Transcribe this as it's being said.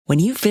When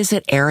you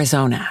visit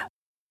Arizona,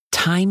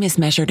 time is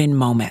measured in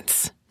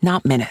moments,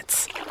 not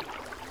minutes.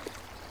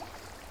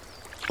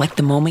 Like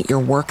the moment your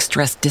work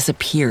stress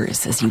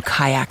disappears as you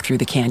kayak through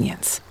the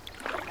canyons.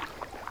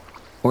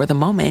 Or the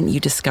moment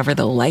you discover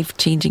the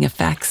life-changing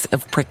effects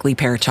of prickly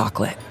pear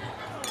chocolate.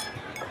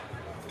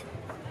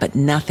 But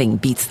nothing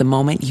beats the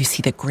moment you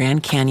see the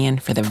Grand Canyon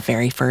for the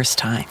very first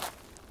time.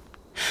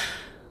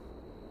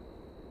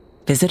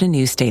 Visit a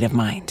new state of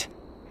mind.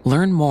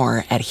 Learn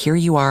more at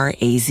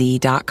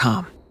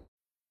hereyouareaz.com.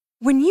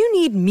 When you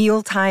need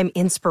mealtime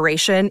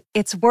inspiration,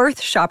 it's worth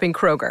shopping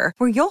Kroger,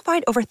 where you'll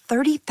find over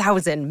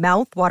 30,000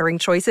 mouth-watering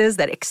choices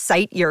that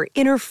excite your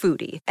inner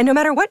foodie. And no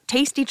matter what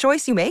tasty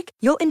choice you make,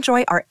 you'll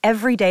enjoy our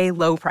everyday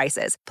low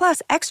prices,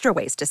 plus extra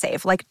ways to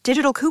save, like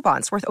digital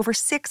coupons worth over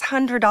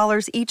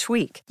 $600 each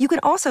week. You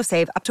can also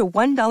save up to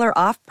 $1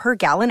 off per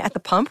gallon at the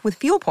pump with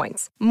fuel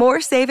points.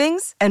 More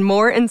savings and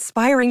more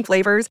inspiring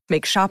flavors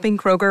make shopping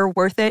Kroger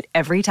worth it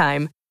every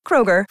time.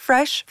 Kroger,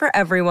 fresh for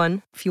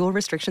everyone. Fuel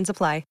restrictions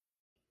apply.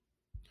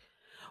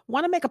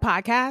 Want to make a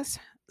podcast?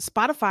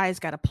 Spotify's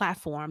got a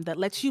platform that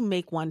lets you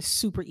make one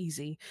super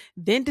easy,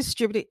 then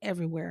distribute it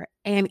everywhere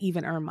and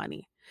even earn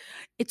money.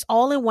 It's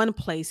all in one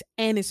place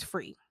and it's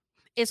free.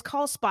 It's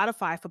called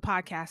Spotify for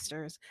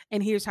Podcasters,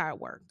 and here's how it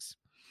works.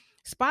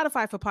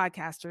 Spotify for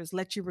Podcasters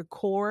lets you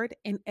record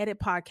and edit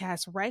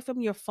podcasts right from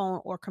your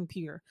phone or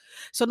computer.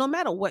 So no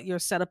matter what your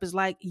setup is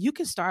like, you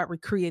can start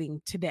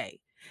recreating today.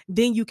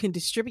 Then you can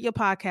distribute your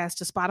podcast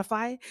to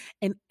Spotify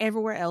and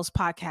everywhere else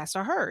podcasts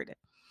are heard.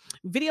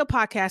 Video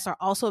podcasts are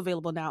also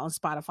available now on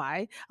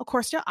Spotify. Of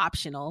course, they're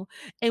optional.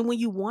 And when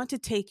you want to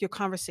take your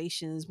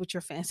conversations with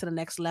your fans to the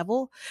next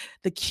level,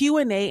 the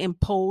Q&A and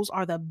polls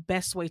are the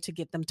best way to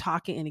get them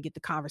talking and to get the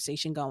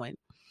conversation going.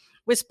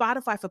 With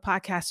Spotify for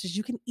Podcasters,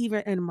 you can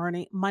even earn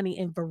money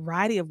in a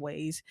variety of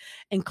ways,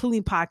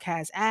 including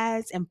podcast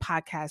ads and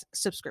podcast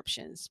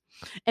subscriptions.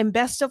 And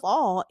best of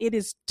all, it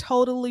is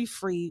totally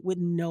free with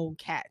no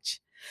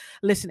catch.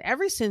 Listen,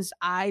 ever since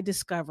I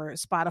discovered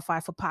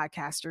Spotify for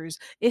Podcasters,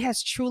 it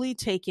has truly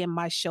taken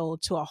my show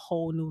to a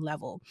whole new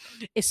level,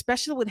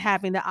 especially with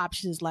having the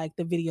options like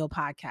the video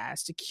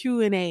podcast, the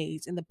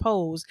Q&As, and the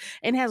polls,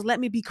 and has let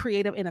me be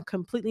creative in a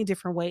completely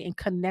different way and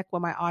connect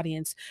with my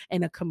audience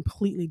in a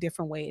completely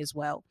different way as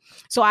well.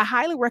 So I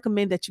highly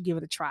recommend that you give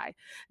it a try.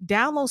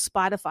 Download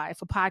Spotify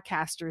for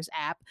Podcasters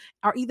app,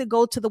 or either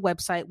go to the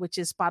website, which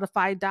is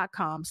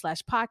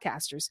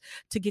spotify.com/podcasters,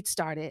 to get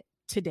started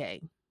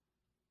today.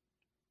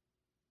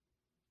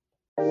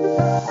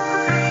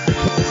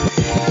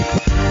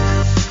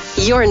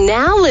 You're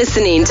now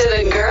listening to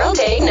the Girl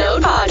Take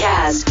Note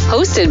podcast,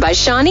 hosted by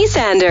Shawnee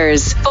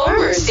Sanders,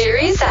 former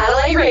Sirius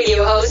satellite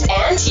radio host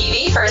and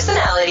TV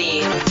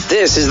personality.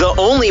 This is the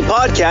only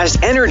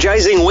podcast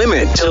energizing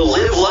women to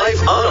live life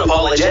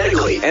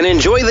unapologetically and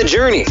enjoy the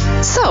journey.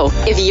 So,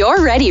 if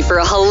you're ready for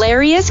a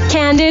hilarious,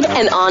 candid,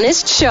 and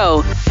honest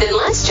show, then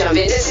let's jump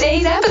into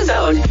today's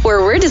episode,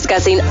 where we're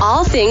discussing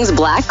all things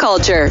Black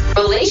culture,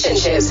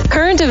 relationships,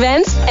 current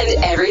events,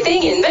 and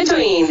everything in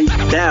between.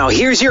 Now,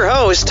 here's your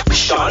host,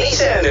 Shawnee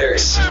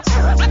Sanders.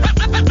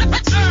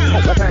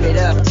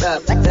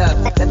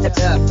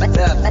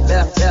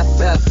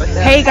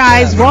 Hey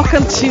guys,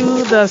 welcome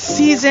to the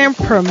season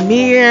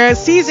premiere.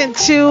 Season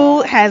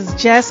 2 has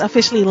just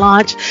officially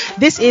launched.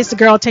 This is the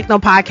Girl Take No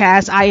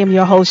podcast. I am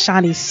your host,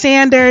 Shawnee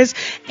Sanders,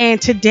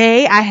 and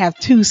today I have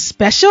two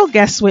special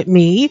guests with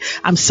me.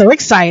 I'm so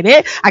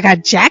excited. I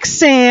got Jack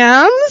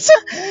Sams.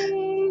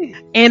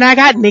 And I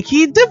got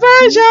Nikki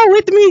DeVergia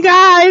with me,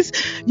 guys.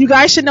 You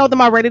guys should know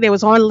them already. They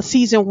was on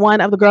season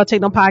 1 of the Girl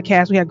Take No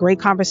podcast. We had great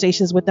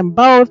conversations with them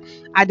both.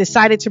 I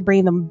decided to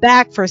bring them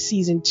back for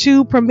season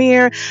 2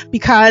 premiere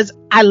because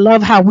I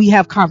love how we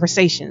have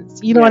conversations.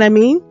 You know what I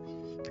mean?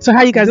 So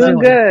how you guys doing?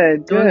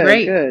 Good. Doing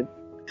great. Good.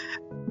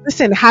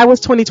 Listen, how was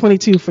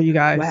 2022 for you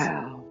guys?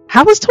 Wow.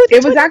 How was 2022?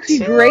 It was actually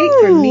great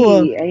for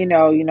me. You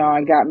know,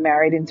 I got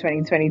married in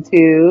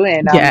 2022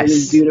 and it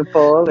was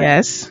beautiful.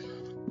 Yes.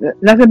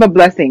 Nothing but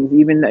blessings,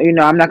 even though,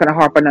 I'm not going to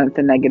harp on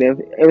nothing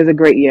negative. It was a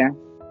great year.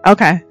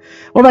 Okay.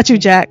 What about you,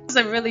 Jack? It was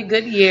a really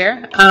good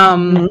year.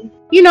 I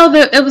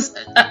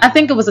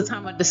think it was a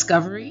time of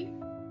discovery,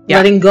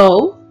 letting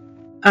go,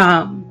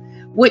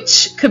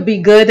 which could be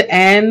good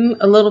and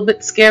a little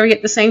bit scary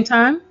at the same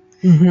time.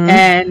 Mm-hmm.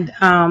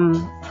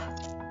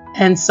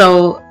 And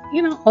so,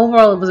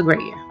 overall, it was a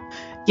great year.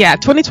 Yeah,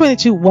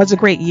 2022 was a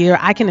great year.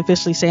 I can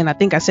officially say, and I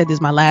think I said this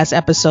in my last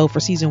episode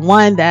for season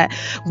 1, that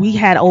we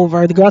had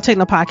the Girl Take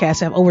No podcast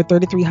have over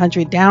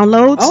 3,300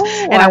 downloads.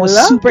 And I was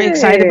super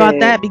excited about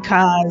that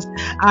because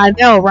I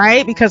know,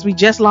 right? Because we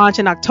just launched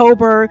in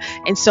October.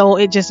 And so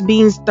it just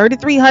means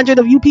 3,300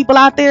 of you people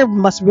out there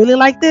must really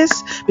like this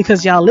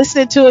because y'all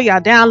listening to it,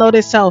 y'all download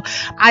it. So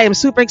I am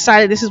super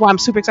excited. This is why I'm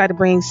super excited to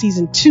bring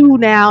season 2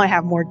 now and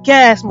have more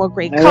guests, more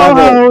great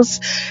co-hosts.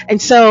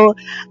 And so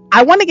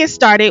I want to get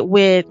started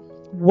with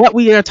what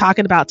we are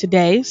talking about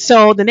today.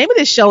 So the name of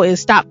this show is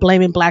Stop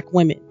Blaming Black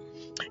Women.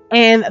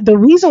 And the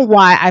reason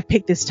why I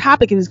picked this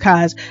topic is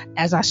because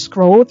as I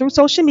scroll through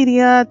social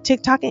media,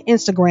 TikTok and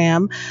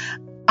Instagram,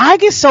 I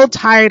get so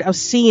tired of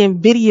seeing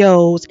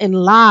videos and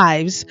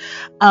lives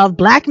of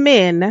Black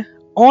men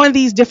on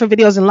these different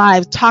videos and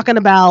lives talking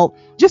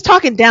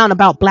down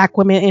about Black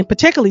women, and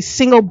particularly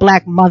single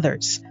Black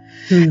mothers.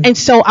 And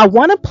so I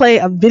want to play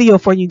a video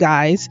for you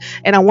guys,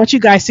 and I want you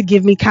guys to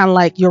give me kind of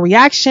like your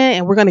reaction,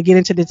 and we're going to get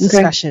into this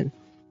discussion.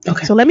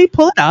 Okay. So let me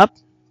pull it up.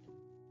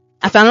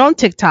 I found it on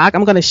TikTok.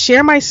 I'm going to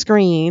share my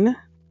screen,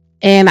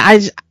 and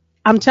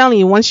I'm telling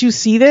you, once you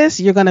see this,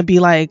 you're going to be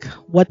like,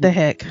 what the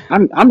heck?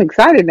 I'm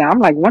excited now. I'm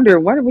like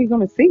wondering, what are we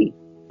going to see?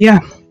 Yeah.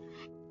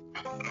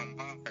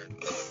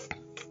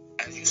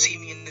 As you see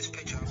me in this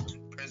picture, I was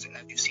present.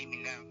 As you see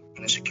me now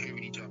in a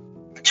security job,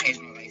 I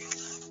changed my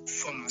life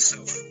for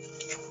myself.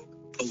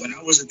 But when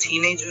I was a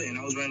teenager and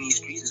I was running these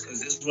streets, it's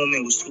because this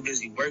woman was too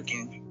busy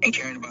working and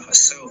caring about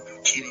herself.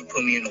 She didn't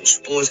put me in no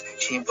sports.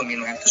 She didn't put me in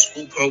no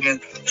after-school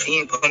programs. She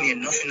didn't put me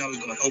in nothing that was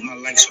going to help my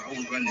life. So I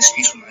was running the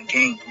streets with my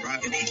gang,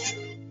 robbing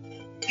people.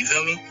 You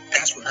feel me?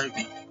 That's what hurt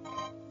me.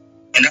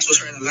 And that's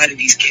what's hurting a lot of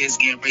these kids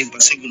getting raised by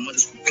single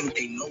mothers who think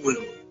they know it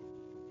all.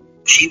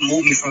 She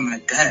moved me from my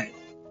dad.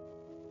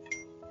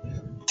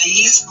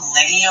 These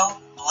millennial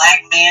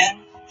Black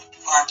men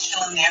are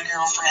killing their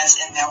girlfriends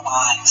and their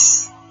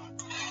wives.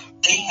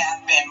 They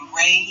have been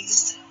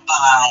raised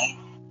by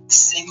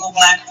single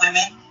Black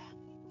women.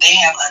 They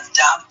have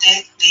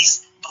adopted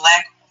these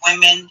Black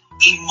women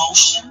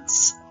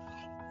emotions.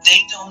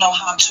 They don't know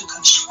how to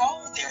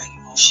control their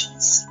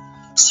emotions.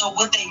 So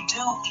what they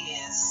do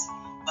is,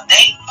 when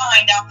they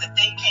find out that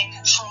they can't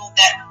control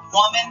that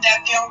woman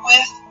that they're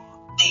with,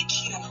 they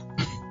kill her.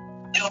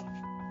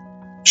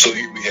 So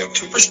here we have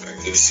two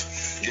perspectives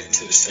getting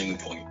to the same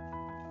point.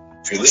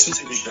 If you listen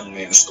to this young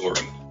man's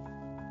story,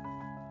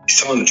 he's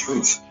telling the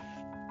truth.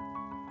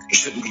 He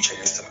shouldn't be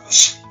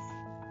chastised.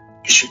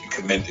 He should be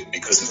commended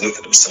because he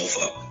lifted himself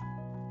up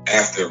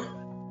after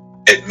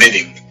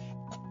admitting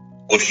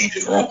what he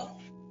did wrong.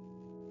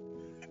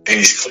 And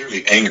he's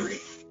clearly angry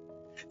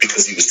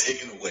because he was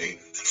taken away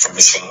from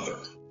his father.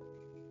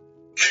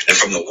 And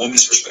from the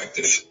woman's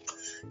perspective,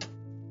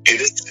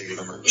 it is a state of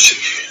emergency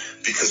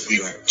because we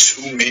have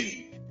too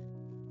many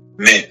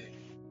men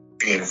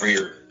being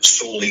reared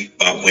solely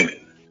by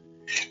women.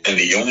 And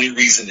the only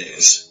reason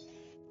is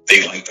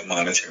they like the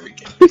monetary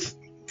gain.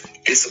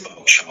 It's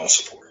about child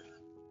support.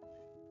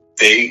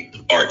 They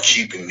are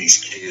keeping these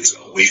kids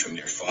away from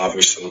their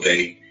father so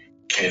they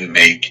can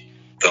make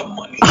the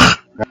money.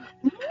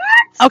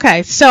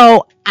 Okay,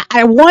 so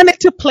I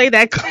wanted to play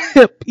that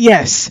clip.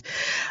 Yes.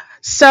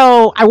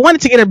 So I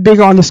wanted to get it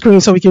bigger on the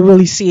screen so we could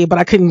really see it, but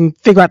I couldn't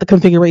figure out the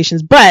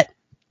configurations. But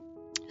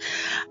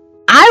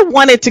I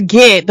wanted to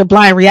get the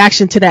blind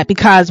reaction to that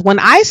because when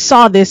I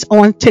saw this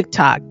on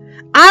TikTok,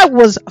 I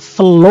was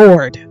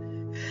floored.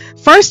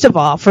 First of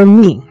all, for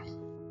me,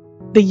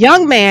 the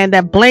young man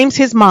that blames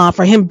his mom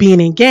for him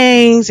being in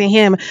gangs and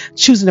him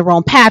choosing the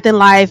wrong path in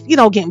life,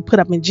 getting put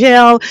up in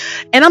jail.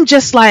 And I'm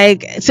just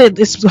like, said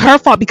it's her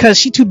fault because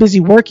she's too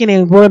busy working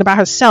and worried about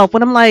herself.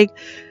 But I'm like,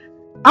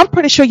 I'm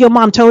pretty sure your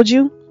mom told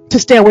you to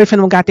stay away from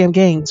them goddamn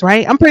gangs,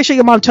 right? I'm pretty sure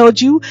your mom told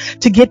you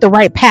to get the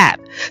right path.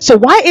 So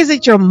why is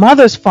it your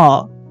mother's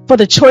fault for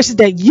the choices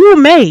that you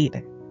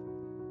made?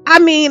 I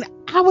mean,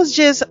 I was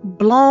just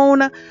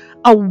blown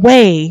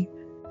away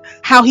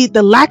how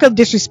the lack of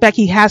disrespect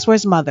he has for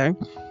his mother,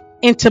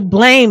 and to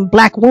blame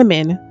Black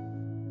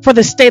women for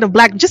the state of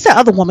just the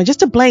other woman,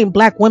 just to blame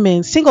Black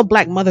women, single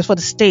Black mothers for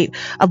the state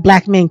of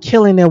Black men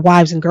killing their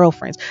wives and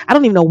girlfriends. I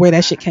don't even know where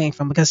that shit came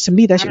from because to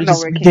me that shit was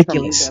just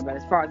ridiculous. Either, but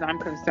as far as I'm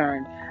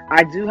concerned,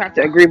 I do have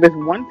to agree with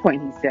one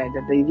point he said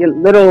that the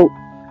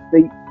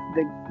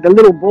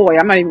little boy,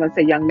 I'm not even going to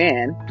say young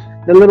man,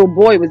 the little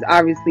boy was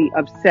obviously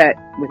upset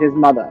with his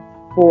mother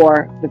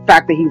for the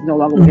fact that he's no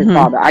longer with his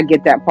father. I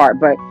get that part,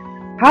 but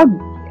what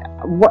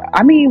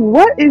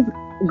is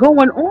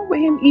going on with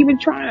him even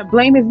trying to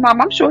blame his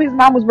mom? I'm sure his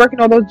mom was working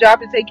all those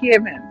jobs to take care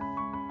of him.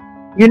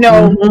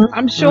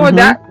 I'm sure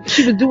that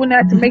she was doing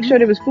that to make sure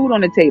there was food on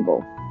the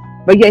table.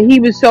 But yet he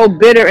was so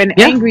bitter and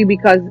angry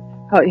because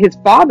his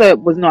father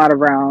was not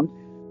around.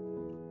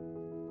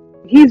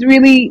 He's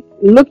really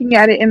looking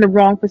at it in the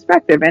wrong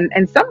perspective.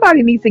 And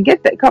somebody needs to go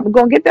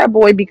and get that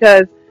boy,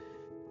 because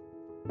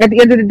at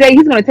the end of the day,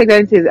 he's going to take that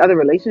into his other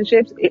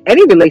relationships,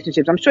 any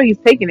relationships. I'm sure he's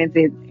taken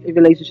into his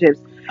relationships.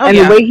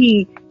 The way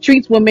he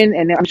treats women,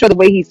 and I'm sure the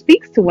way he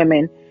speaks to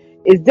women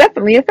is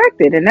definitely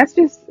affected. And that's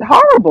just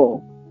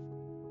horrible.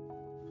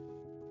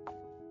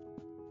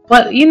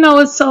 But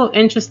it's so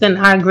interesting.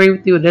 I agree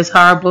with you. It is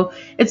horrible.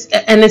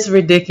 It's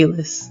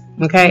ridiculous.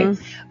 Okay.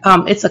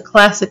 It's a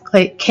classic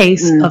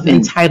case of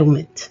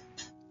entitlement.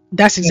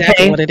 That's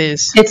exactly what it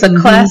is. It's a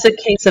classic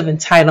case of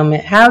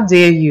entitlement. How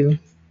dare you?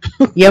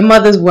 Your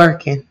mother's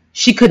working.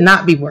 She could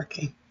not be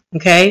working.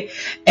 Okay.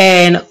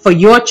 And for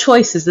your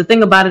choices, the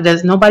thing about it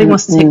is nobody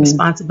wants to take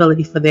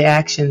responsibility for their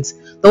actions.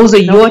 Those are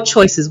your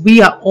choices.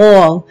 We are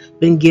all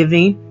been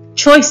giving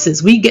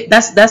choices. We get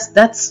that's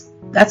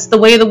the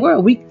way of the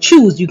world. We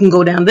choose. You can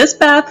go down this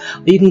path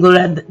or you can go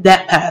down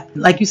that path.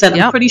 Like you said,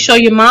 I'm pretty sure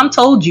your mom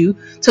told you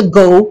to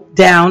go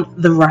down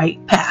the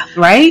right path,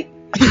 right?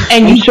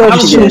 And I'm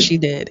sure she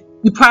did.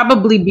 You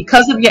probably,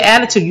 because of your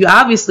attitude,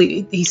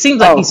 he seems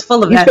like he's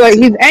full of you attitude.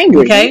 feel like he's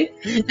angry. Okay,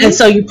 and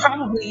so you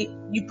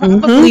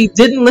probably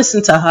didn't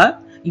listen to her.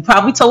 You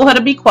probably told her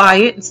to be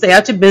quiet and stay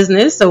out your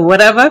business or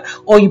whatever,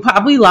 or you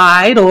probably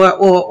lied,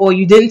 or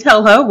you didn't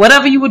tell her.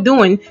 Whatever you were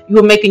doing, you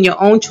were making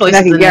your own choices.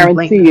 And I can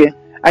guarantee you,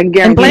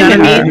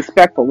 he's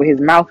disrespectful with his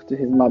mouth to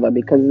his mother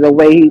because of the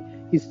way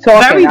he's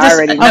talking.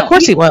 Of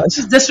course he was.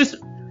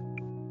 Disrespectful.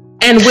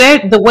 And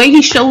the way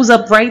he shows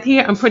up right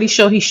here, I'm pretty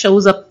sure he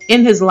shows up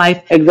in his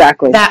life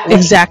exactly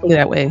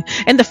that way.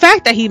 And the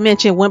fact that he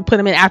mentioned wouldn't put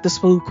him in after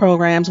school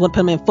programs, wouldn't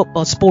put him in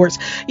football, sports.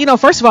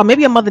 First of all,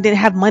 maybe your mother didn't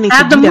have money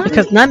to do that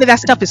because none of that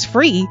stuff is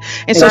free.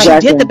 And so she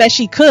did the best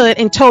she could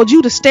and told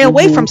you to stay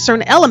away from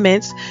certain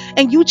elements,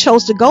 and you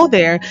chose to go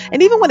there.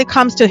 And even when it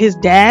comes to his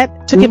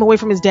dad, took him away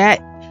from his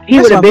dad. He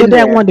would have been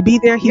there. Dad wanted to be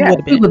there. He would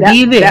have been.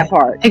 That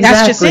part. Exactly.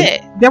 That's just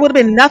it. There would have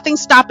been nothing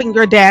stopping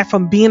your dad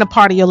from being a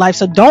part of your life.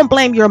 So don't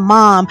blame your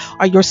mom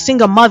or your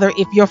single mother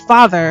if your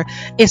father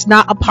is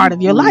not a part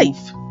of your life.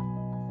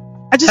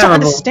 I just don't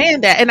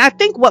understand that. And I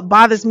think what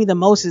bothers me the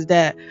most is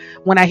that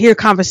when I hear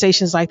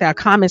conversations like that,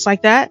 comments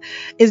like that,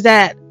 is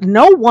that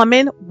no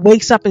woman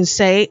wakes up and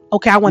say,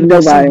 okay, I want to be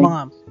a single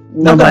mom.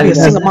 I'm going to be a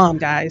single mom,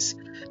 guys.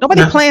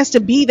 Nobody plans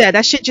to be that.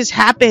 That shit just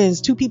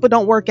happens. Two people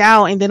don't work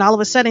out, and then all of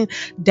a sudden,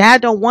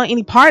 dad don't want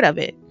any part of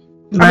it.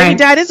 Or maybe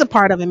dad is a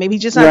part of it. Maybe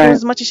he's just not doing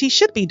as much as he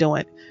should be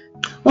doing.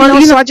 Well,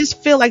 so I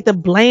just feel like the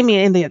blaming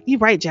and you're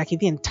right, Jackie,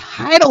 the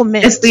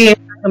entitlement. It's the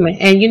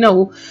entitlement.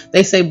 And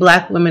they say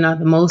black women are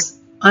the most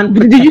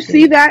unprotected. Did you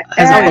see that?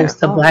 As opposed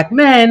to black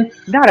men.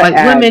 Not like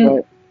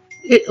women,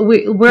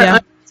 we're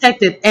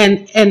unprotected.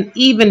 And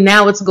even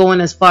now it's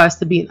going as far as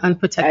to being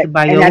unprotected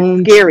by your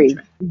own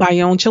children. By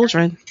your own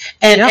children.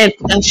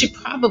 And she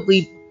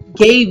probably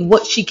gave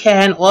what she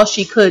can, all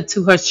she could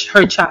to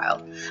her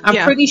child.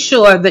 I'm pretty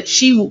sure that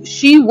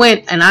she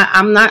went, and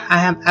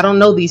I don't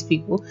know these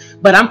people,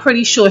 but I'm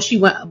pretty sure she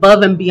went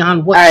above and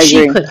beyond what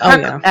she could,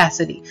 her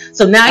capacity.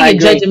 So now you're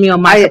judging me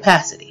on my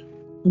capacity,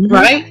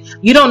 right?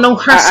 You don't know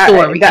her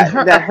story and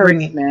her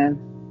upbringing, man.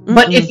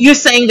 But if you're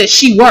saying that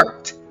she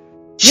worked,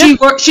 she was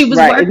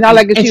working. It's not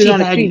like she was on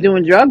the street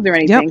doing drugs or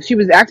anything. She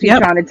was actually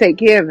trying to take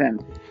care of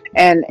him.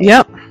 And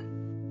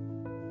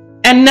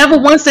and never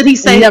once did he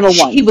say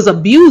he was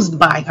abused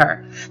by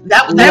her.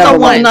 That's a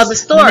whole another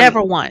story.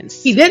 Never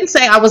once. He didn't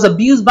say I was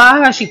abused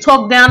by her. She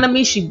talked down to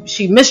me.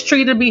 She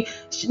mistreated me.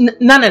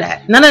 None of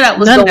that. None of that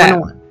was going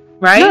on.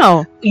 Right?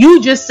 No.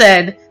 You just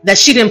said that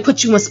she didn't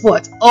put you in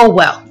sports. Oh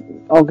well.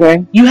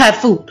 Okay. You had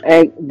food.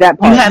 That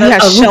part. You had a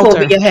roof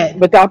over your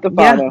head. Without the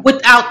father.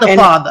 Without the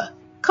father.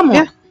 Come on.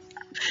 Yeah.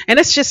 And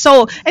it's just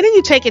so, and then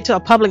you take it to a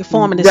public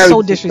forum and it's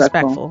so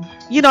disrespectful.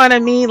 You know what I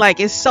mean? Like,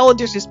 it's so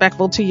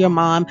disrespectful to your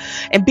mom.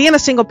 And being a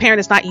single parent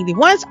is not easy.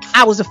 Once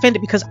I was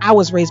offended because I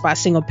was raised by a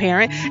single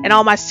parent and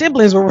all my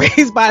siblings were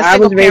raised by a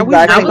single parent.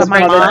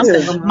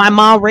 My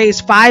mom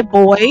raised 5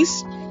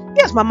 boys.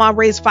 Yes, my mom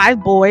raised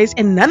 5 boys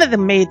and none of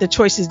them made the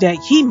choices that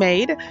he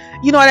made.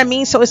 You know what I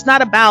mean? So it's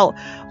not about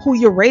who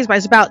you're raised by.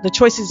 It's about the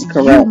choices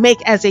you make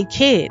as a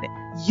kid.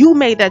 You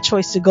made that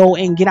choice to go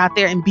and get out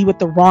there and be with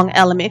the wrong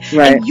element,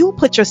 and you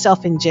put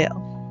yourself in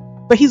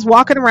jail. But he's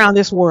walking around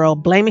this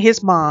world blaming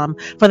his mom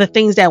for the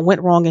things that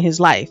went wrong in his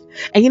life.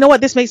 And you know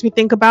what this makes me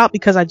think about?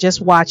 Because I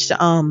just watched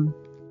Love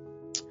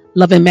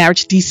and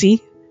Marriage DC,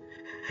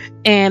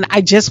 and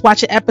I just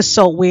watched an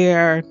episode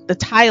where the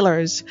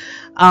Tylers,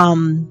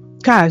 God,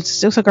 it's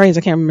so crazy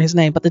I can't remember his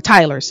name, but the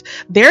Tylers,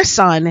 their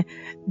son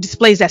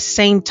displays that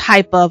same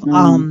type of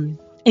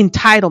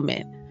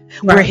entitlement.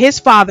 Where his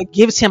father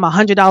gives him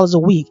 $100 a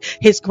week.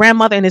 His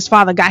grandmother and his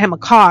father got him a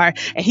car,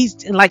 and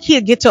he's like,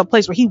 he'll get to a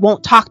place where he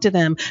won't talk to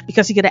them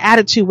because he get an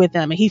attitude with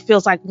them, and he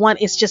feels like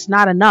it's just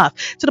not enough,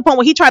 to the point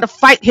where he tried to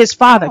fight his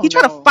father. He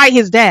tried to fight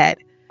his dad,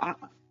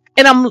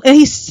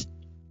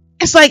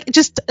 it's like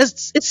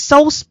it's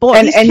so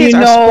spoiled. These kids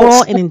are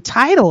spoiled and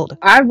entitled.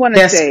 I want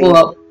to say,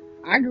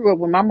 I grew up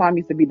when my mom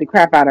used to beat the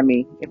crap out of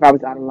me if I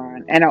was out of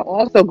line, and I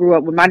also grew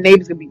up when my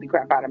neighbors could beat the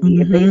crap out of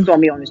me if they saw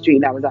me on the street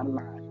and I was out of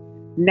line.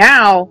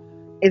 Now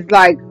it's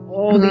like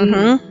all these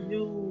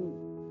new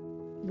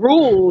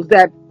rules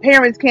that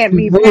parents can't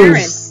be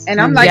parents, and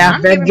I'm like, I'm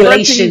giving birth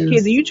to these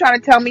kids, and you trying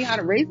to tell me how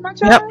to raise my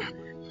child?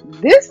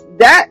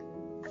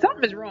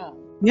 Something is wrong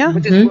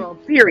with this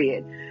world,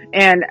 period.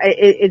 And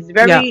it's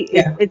very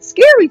it's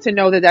scary to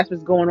know that that's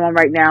what's going on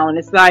right now. And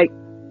it's like,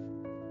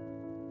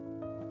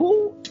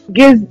 who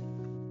gives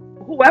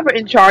whoever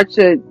in charge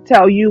to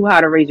tell you how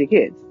to raise your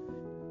kids?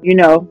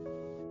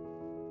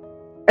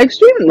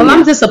 Extremely. Well,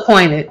 I'm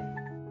disappointed.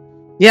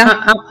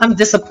 I'm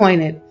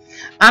disappointed.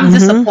 I'm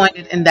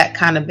disappointed in that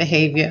kind of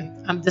behavior.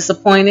 I'm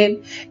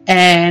disappointed,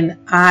 and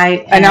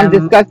I'm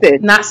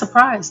disgusted. Not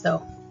surprised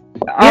though.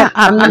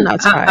 I'm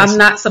not surprised. I'm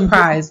not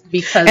surprised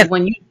because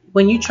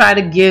when you try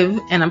to give,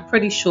 and I'm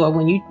pretty sure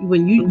when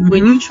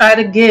you try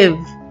to give,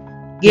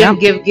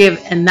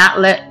 and not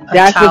let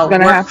a child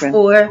work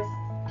for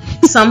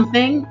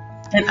something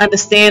and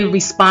understand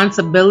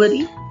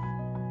responsibility,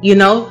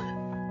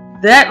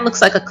 that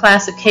looks like a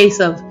classic case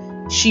of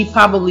she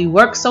probably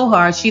worked so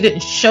hard she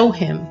didn't show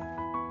him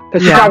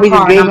Because she probably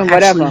just gave him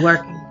whatever.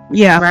 Working,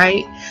 yeah,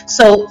 right.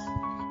 So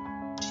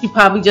she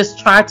probably just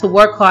tried to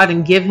work hard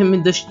and give him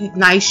the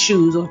nice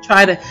shoes, or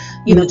try to,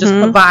 just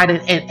provide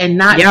it, and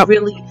not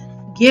really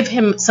give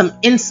him some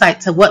insight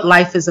to what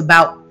life is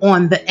about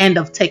on the end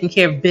of taking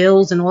care of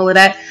bills and all of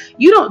that.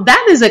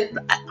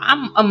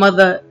 I'm a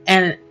mother,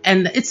 and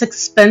it's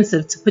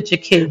expensive to put your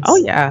kids. Oh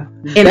yeah,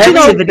 in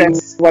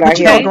activities. What I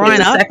hear growing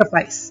up,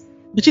 sacrifice.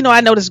 But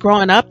I noticed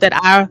growing up that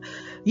I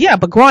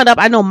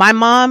know my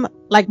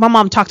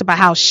mom talked about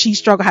how she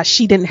struggled, how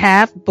she didn't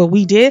have, but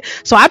we did.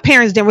 So our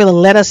parents didn't really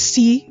let us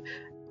see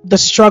the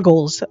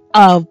struggles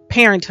of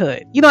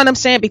parenthood. You know what I'm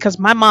saying? Because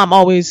I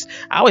always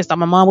thought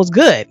my mom was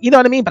good. You know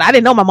what I mean? But I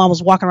didn't know my mom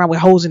was walking around with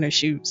holes in her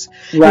shoes.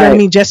 Right. You know what I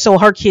mean? Just so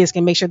her kids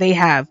can make sure they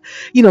have,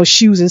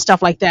 shoes and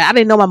stuff like that. I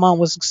didn't know my mom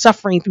was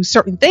suffering through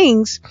certain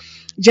things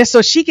just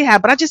so she could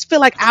have. But I just feel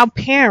like our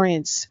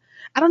parents,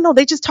 I don't know,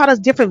 they just taught us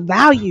different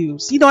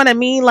values. You know what I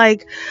mean?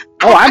 Like,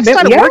 I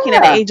started working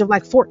at the age of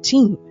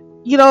 14.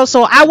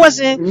 So I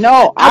wasn't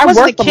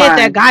a kid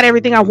that got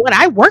everything I wanted.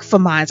 I worked for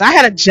mine. I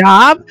had a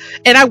job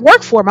and I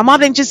worked for it. My mom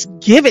didn't just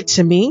give it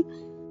to me.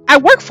 I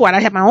worked for it. I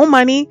had my own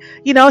money.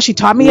 She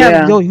taught me,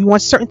 you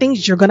want certain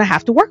things, you're going to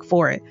have to work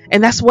for it.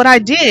 And that's what I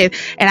did.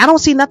 And I don't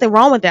see nothing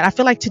wrong with that. I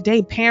feel like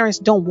today parents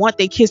don't want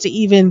their kids to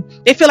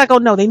they feel like, oh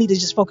no, they need to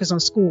just focus on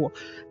school.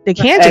 They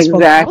can't just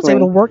focus. I was able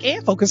to work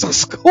and focus on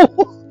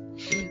school.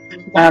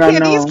 I don't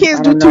know. These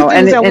kids do two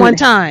things at one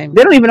time.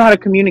 They don't even know how to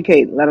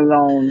communicate, let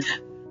alone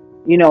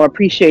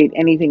appreciate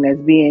anything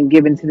that's being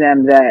given to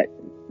them that,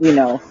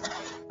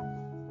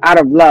 out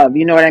of love.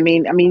 You know what I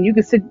mean? I mean, you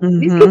can sit,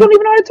 these kids don't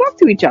even know how to talk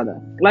to each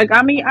other. I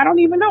don't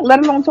even know, let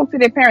alone talk to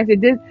their parents.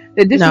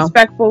 They're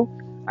disrespectful.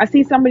 No. I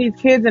see some of these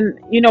kids and,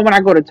 when I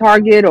go to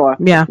Target or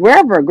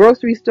wherever,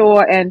 grocery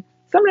store, and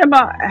some of them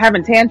are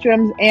having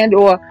tantrums and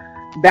or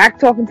back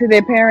talking to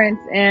their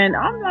parents. And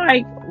I'm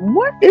like,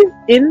 what is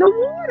in the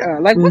water?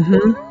 What's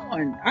going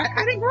on?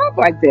 I didn't grow up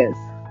like this.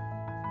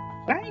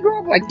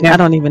 I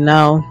don't even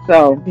know.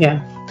 So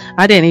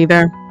I didn't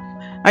either.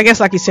 I guess,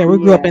 like you said, we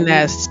grew up in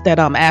that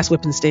ass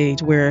whipping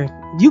stage where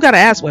you got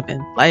an ass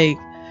whipping. Like,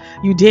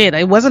 you did.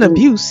 It wasn't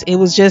abuse. It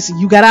was just,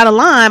 you got out of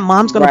line,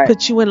 mom's gonna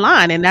put you in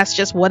line, and that's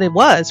just what it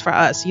was for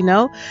us,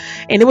 And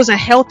it was a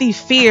healthy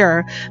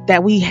fear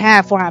that we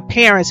had for our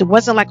parents. It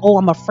wasn't like, oh,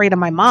 I'm afraid of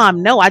my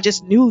mom. No, I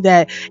just knew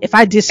that if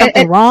I did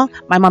something wrong,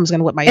 my mom's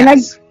gonna whip my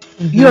ass.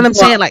 You know what I'm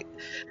saying? Like.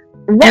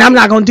 Right. And I'm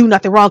not going to do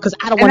nothing wrong because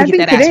I don't want to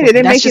get that ass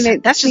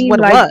whipped. That's just what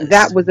it was.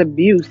 That was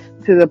abuse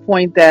to the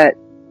point that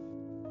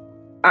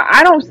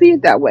I don't see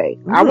it that way.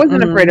 I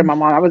wasn't afraid of my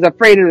mom. I was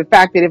afraid of the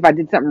fact that if I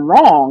did something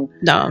wrong,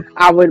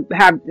 I would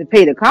have to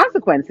pay the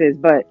consequences.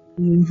 But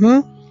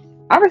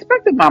I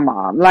respected my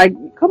mom. Like,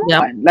 come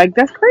on. Like,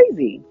 that's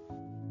crazy.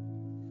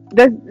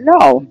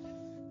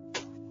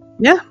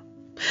 Yeah.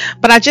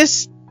 But I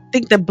just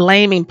think the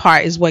blaming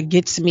part is what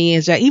gets me,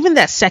 is that even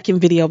that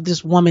second video of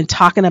this woman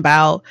talking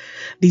about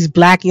these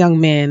black young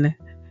men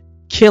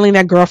killing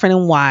their girlfriend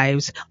and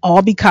wives,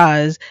 all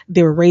because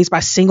they were raised by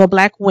single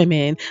black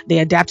women. They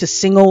adapt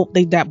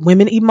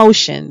women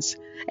emotions.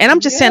 And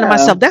I'm just saying to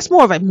myself, that's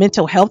more of a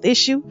mental health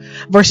issue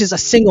versus a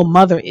single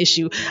mother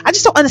issue. I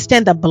just don't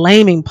understand the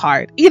blaming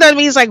part. You know what I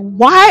mean? It's like,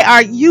 why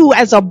are you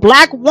as a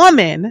black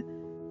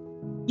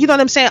woman, you know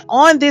what I'm saying,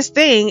 on this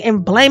thing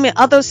and blaming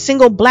other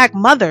single black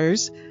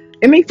mothers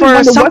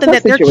for something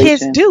that their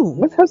kids do?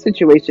 What's her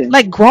situation?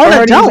 Like grown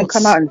adults. Even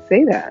come out and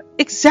say that.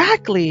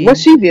 Exactly.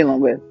 What's she dealing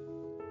with?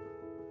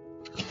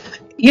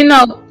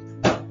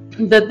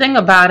 The thing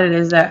about it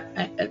is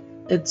that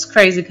it's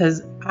crazy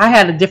because I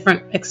had a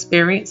different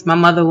experience. My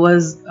mother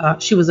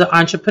she was an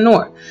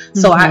entrepreneur.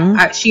 So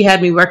she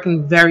had me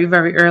working very,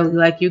 very early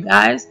like you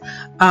guys.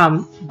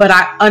 But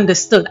I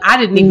understood. I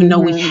didn't even know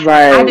we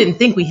had it. I didn't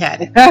think we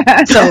had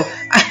it. So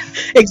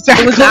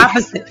exactly. It was the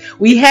opposite.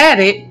 We had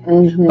it,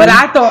 but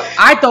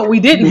I thought we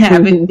didn't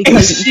have it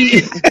because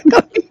she.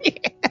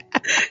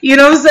 You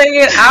know what I'm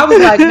saying? I was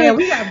like, man,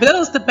 we got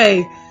bills to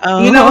pay.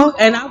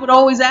 And I would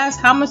always ask,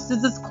 how much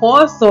does this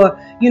cost? Or,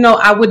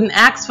 I wouldn't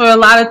ask for a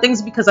lot of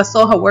things because I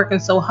saw her working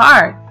so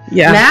hard.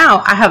 Yeah.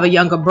 Now I have a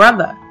younger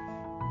brother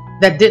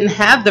that didn't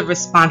have the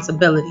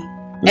responsibility,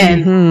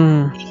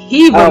 and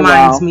he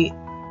reminds me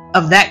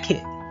of that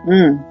kid.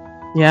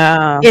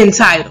 Yeah.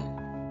 Entitled.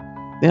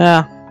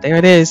 Yeah. There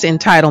it is.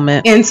 Entitled.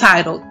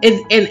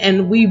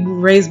 And we were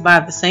raised by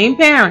the same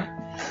parent,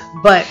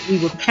 but we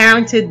were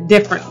parented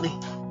differently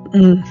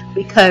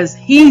because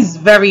he's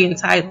very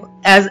entitled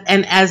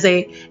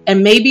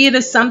and maybe it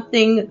is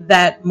something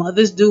that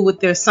mothers do with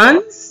their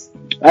sons.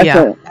 That's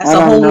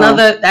a whole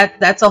nother,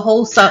 that's a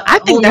whole, I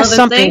think that's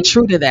something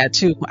true to that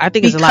too. I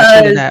think it's a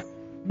lot true to that.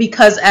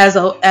 Because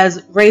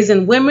as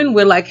raising women,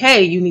 we're like,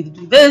 hey, you need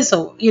to do this,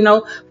 or,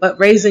 but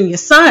raising your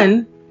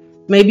son,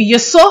 maybe you're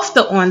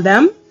softer on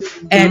them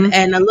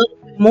and a little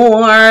bit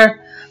more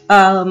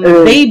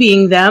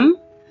babying them.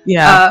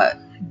 Yeah.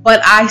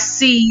 But I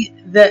see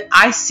the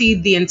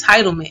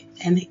entitlement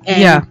and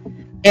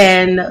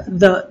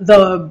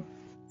the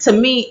to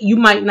me, you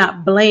might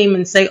not blame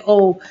and say,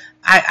 oh,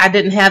 I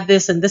didn't have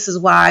this and this is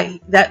why.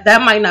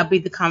 That might not be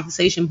the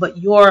conversation, but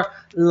your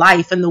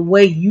life and the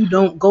way you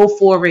don't go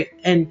for it,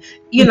 and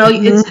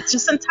it's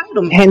just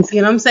entitlement. Hence,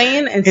 you know what I'm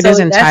saying? And it so is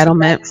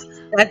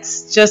entitlement.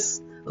 That's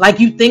just like,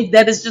 you think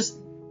that is just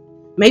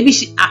maybe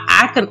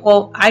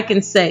I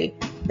can say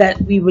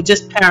that we were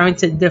just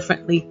parented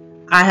differently.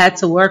 I had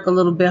to work a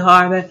little bit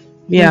harder.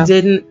 Yeah. He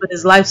didn't, but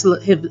his life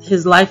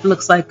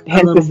looks like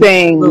hence the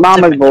saying,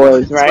 "Mama's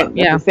boys," right?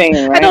 Yeah,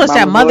 saying, right? I noticed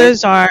that mothers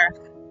boys. are,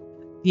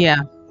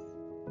 yeah,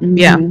 Mm-hmm.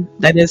 yeah,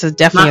 that is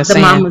definitely a the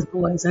saying. mama's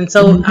boys. And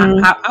so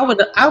I would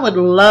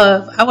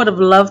have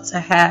loved to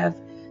have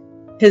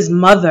his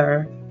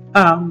mother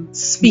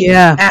speak.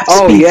 Yeah.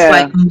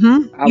 Like,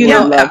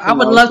 I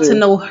would love to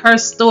know her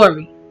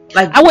story.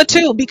 Like, I would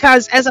too,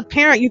 because as a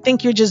parent, you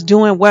think you're just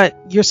doing what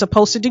you're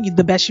supposed to do,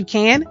 the best you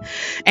can,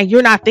 and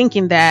you're not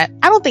thinking that.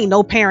 I don't think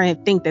no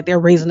parent think that they're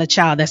raising a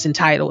child that's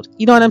entitled.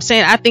 You know what I'm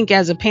saying? I think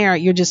as a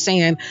parent, you're just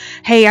saying,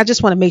 hey, I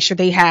just want to make sure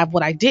they have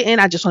what I didn't.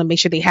 I just want to make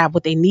sure they have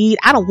what they need.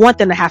 I don't want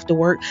them to have to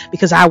work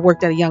because I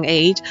worked at a young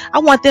age. I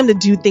want them to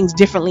do things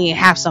differently and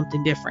have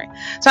something different.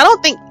 So I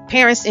don't think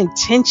parents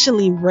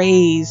intentionally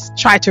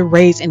try to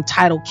raise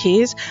entitled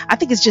kids. I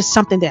think it's just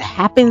something that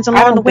happens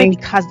along the way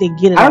because they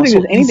get it. I don't think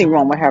there's anything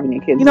wrong with having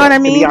your kids. You know what I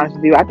mean? To be honest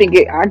with you, I think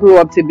I grew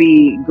up to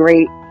be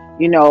great.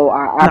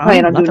 I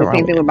plan on doing the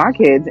same thing with my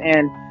kids,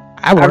 and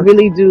I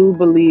really do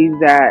believe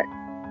that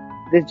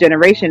this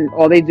generation,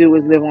 all they do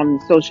is live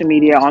on social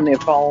media, on their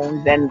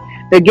phones, and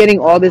they're getting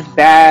all this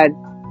bad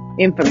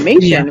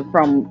information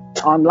from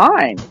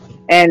online.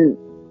 And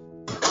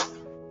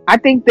I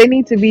think there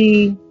needs to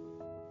be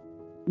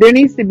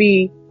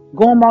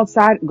going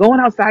outside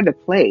to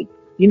play.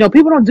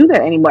 People don't do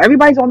that anymore.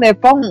 Everybody's on their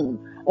phone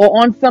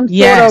or on some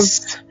sort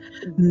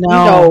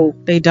of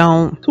they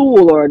don't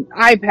tool or an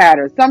iPad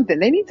or something.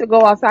 They need to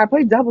go outside,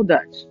 play double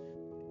dutch,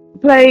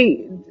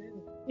 play,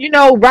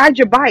 ride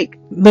your bike,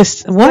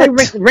 play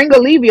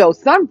Ringalivio,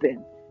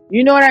 something.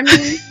 You know what I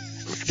mean?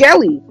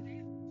 Skelly.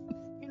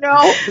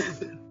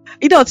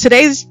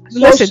 Today's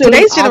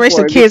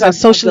generation of kids are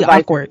socially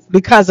awkward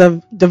because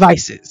of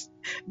devices.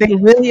 They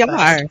really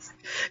are.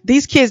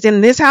 These kids in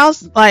this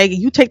house, like,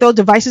 you take those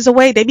devices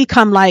away, they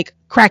become like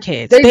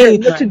crackheads. They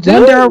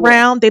wander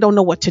around. They don't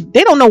know what to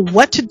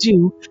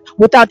do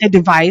without their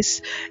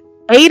device.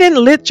 Aiden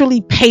literally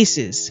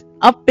paces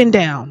up and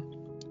down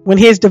when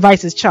his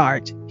device is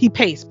charged. He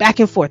paces back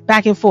and forth.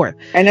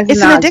 And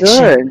it's an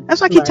addiction. Good.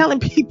 That's why I keep telling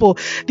people,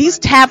 these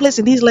tablets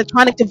and these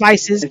electronic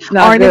devices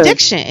are an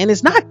addiction, and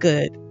it's not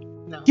good.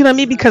 No, you know what I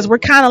mean? Because we're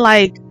kind of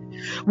like,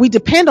 we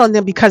depend on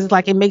them because it's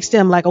like, it makes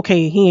them like,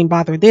 okay,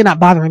 they're not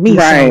bothering me.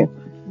 Right. So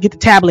get the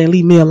tablet and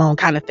leave me alone,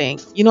 kind of thing.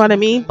 You know what I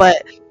mean?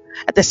 But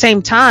at the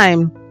same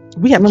time,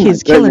 we have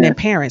kids killing their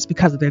parents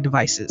because of their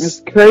devices.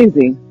 It's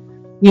crazy.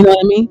 You know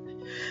what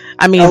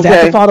I mean? Is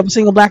that the fault of a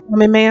single black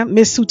woman, ma'am?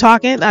 Miss Sue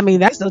talking?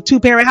 That's a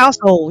 2-parent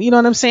household. You know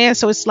what I'm saying?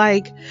 So it's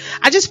like,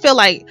 I just feel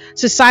like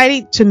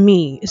society, to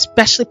me,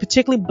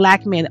 particularly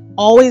black men,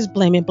 always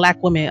blaming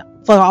black women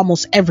for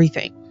almost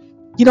everything.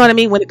 You know what I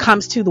mean? When it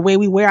comes to the way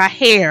we wear our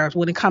hair,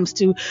 when it comes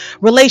to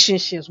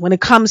relationships, when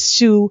it comes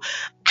to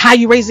how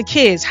you raise the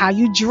kids, how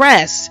you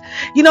dress.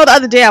 The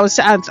other day I was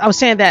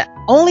saying that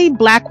only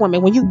black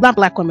women, when you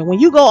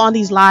go on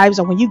these lives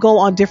or when you go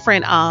on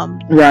different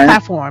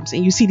platforms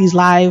and you see these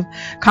live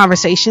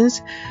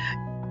conversations,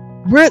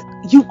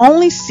 you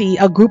only see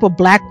a group of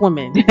black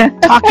women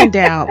talking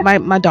down.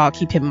 My dog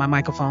keep hitting my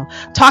microphone.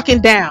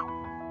 Talking down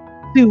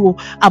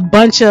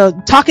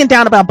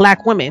about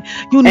black women.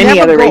 You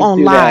never go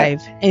on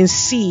live and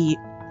see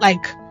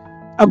like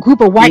a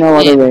group of white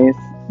men.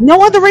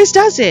 No other race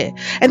does it.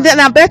 And then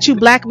I bet you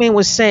black men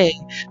would say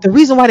the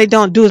reason why they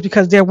don't do it is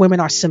because their women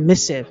are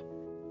submissive.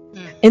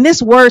 And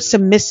this word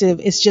submissive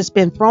has just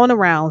been thrown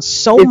around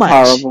so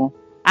much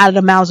out of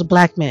the mouths of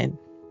black men.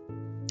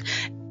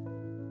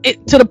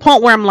 To the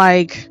point where I'm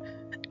like,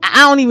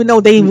 I don't even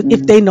know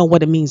if they know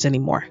what it means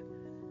anymore.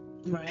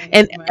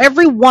 Right.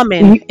 Every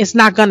woman is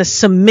not going to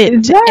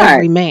submit to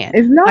every man.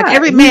 It's not. Like,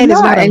 every man is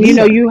not. And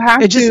you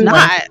have to.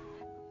 Not.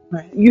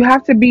 You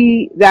have to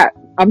be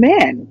a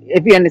man,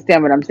 if you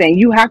understand what I'm saying.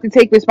 You have to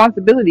take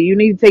responsibility. You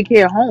need to take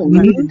care of home.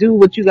 You need to do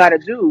what you got to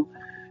do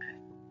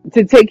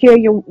to take care of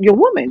your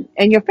woman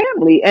and your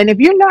family. And if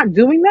you're not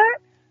doing that,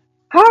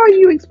 how are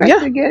you expected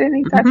to get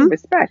any type of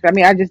respect?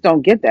 I just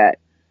don't get that.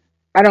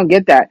 I don't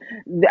get that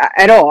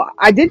at all.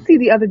 I did see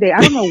the other day.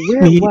 I don't know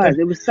where it was.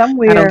 It was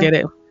somewhere. I don't get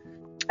it.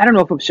 I don't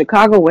know if it was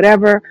Chicago,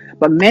 whatever,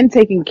 but men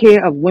taking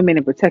care of women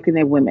and protecting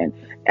their women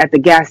at the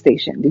gas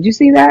station. Did you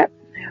see that?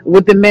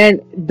 With the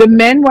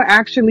men were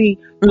actually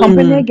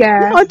pumping their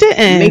gas,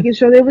 making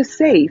sure they were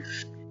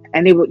safe.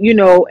 And they were,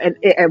 and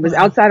it was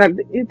outside of,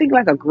 you think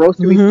like a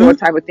grocery store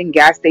type of thing,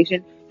 gas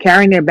station,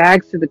 carrying their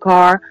bags to the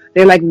car.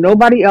 They're like,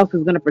 nobody else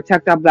is going to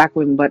protect our black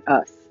women but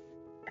us.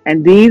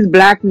 And these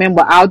black men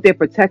were out there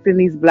protecting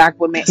these black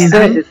women. And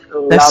I just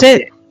loved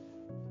it.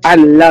 I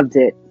loved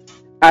it.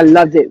 I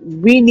loved it.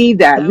 We need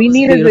that. We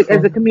need it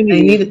as a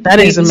community. That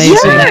is amazing.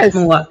 Yes.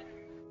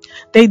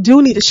 They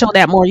do need to show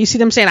that more. You see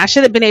what I'm saying? I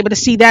should have been able to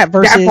see that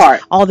versus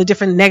all the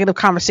different negative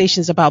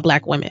conversations about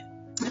Black women.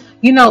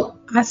 You know,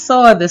 I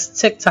saw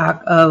this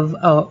TikTok of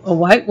a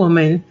white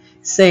woman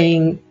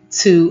saying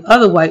to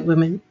other white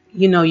women,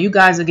 you know, you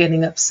guys are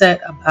getting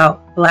upset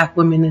about Black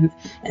women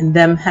and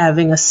them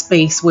having a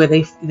space where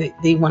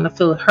they want to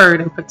feel heard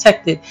and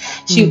protected.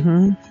 She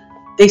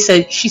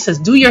says,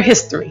 do your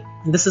history.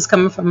 And this is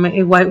coming from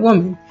a white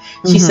woman.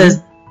 She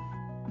says,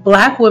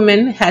 Black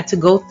women had to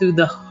go through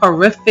the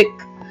horrific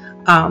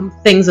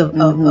things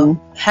of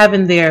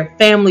having their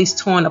families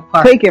torn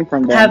apart, taken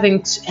from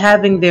them,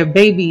 having their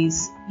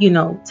babies, you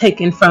know,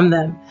 taken from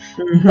them,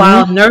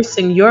 while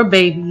nursing your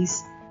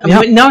babies.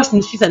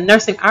 She said,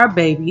 nursing our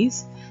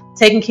babies,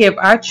 taking care of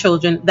our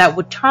children that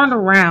would turn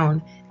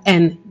around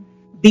and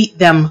beat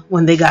them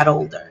when they got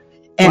older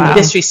and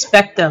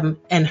disrespect them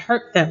and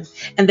hurt them,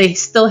 and they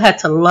still had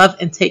to love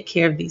and take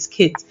care of these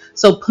kids.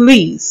 So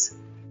please,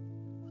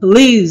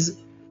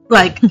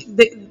 like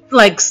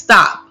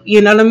stop,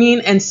 you know what I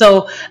mean? And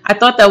so I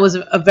thought that was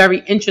a very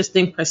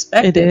interesting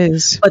perspective. It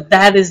is, but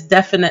that is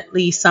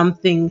definitely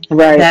something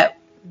that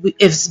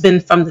it's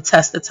been from the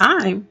test of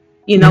time,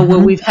 you know, where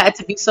we've had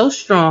to be so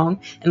strong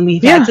and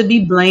we've had to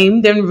be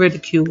blamed and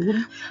ridiculed,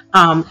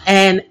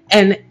 and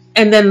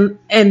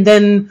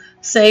then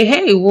say,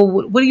 hey,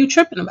 well, what are you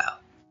tripping about?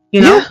 You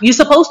know, you're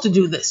supposed to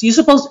do this. You're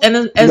supposed,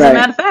 and as a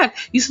matter of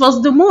fact, you're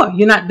supposed to do more.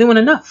 You're not doing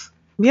enough.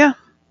 Yeah.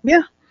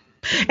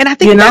 And I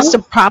think that's the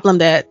problem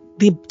that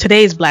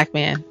today's Black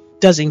man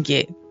doesn't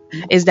get,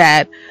 is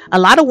that a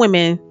lot of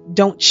women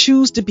don't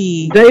choose to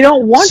be, they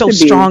don't want so to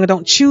strong, or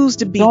don't choose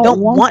to be,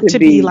 don't want to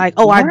be like,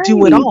 oh, I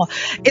do it all.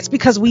 It's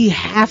because we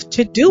have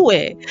to do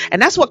it.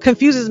 And that's what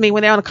confuses me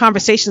when they're on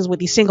conversations with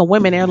these single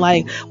women. They're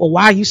like, well,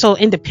 why are you so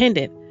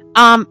independent?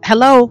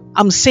 Hello,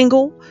 I'm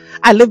single.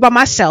 I live by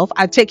myself.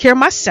 I take care of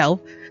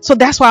myself. So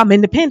that's why I'm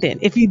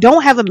independent. If you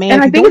don't have a man,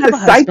 and I think it's a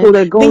cycle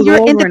that goes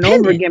over and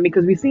over again,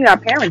 because we've seen our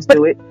parents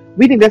do it.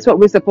 We think that's what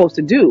we're supposed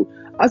to do.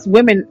 Us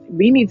women,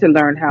 we need to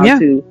learn how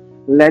to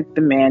let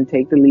the man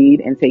take the lead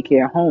and take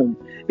care of home,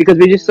 because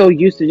we're just so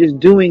used to just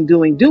doing.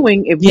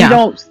 If we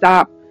don't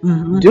stop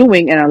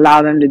doing and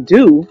allow them to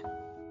do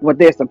what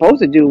they're supposed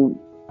to do,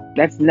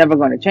 that's never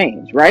going to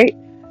change, right?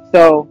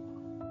 So,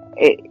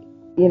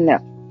 you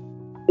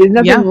know, there's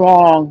nothing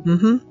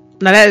wrong.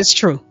 Now that is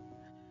true,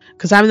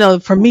 because I know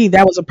for me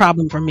that was a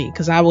problem for me,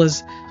 because I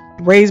was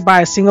raised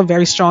by a single,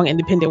 very strong,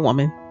 independent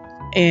woman,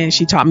 and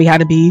she taught me how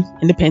to be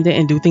independent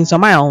and do things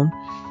on my own.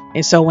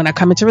 And so when I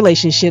come into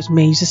relationships,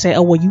 men used to say,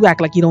 oh, well, you act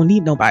like you don't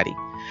need nobody.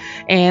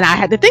 And I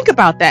had to think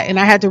about that, and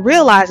I had to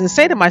realize and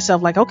say to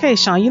myself, like, okay,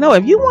 Sean, you know,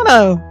 if you want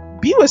to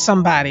be with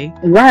somebody,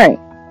 right,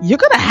 you're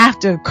gonna have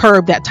to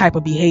curb that type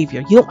of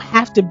behavior. You don't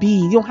have to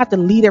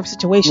lead every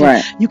situation.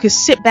 Right. You can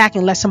sit back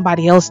and let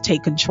somebody else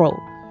take control.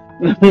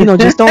 You know,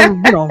 just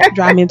don't, you know,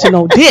 drive me into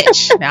no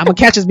ditch. Now, I'm gonna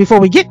catch us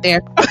before we get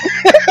there.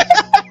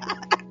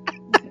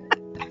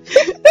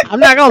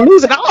 I'm not gonna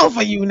lose it all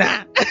for you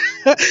now.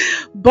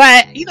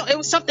 But, you know, it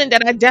was something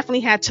that I definitely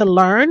had to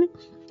learn,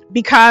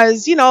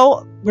 because, you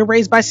know, we're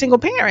raised by single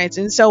parents.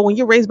 And so when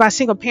you're raised by a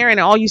single parent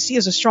and all you see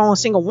is a strong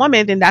single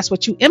woman, then that's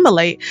what you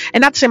emulate.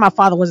 And not to say my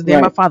father wasn't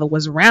there. Right. My father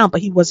was around, but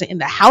he wasn't in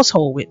the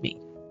household with me.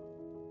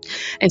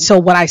 And so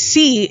what I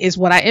see is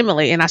what I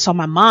emulate. And I saw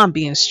my mom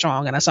being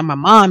strong, and I saw my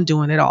mom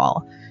doing it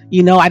all.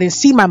 You know, I didn't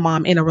see my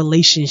mom in a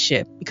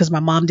relationship because my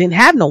mom didn't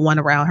have no one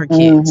around her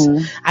kids.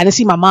 I didn't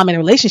see my mom in a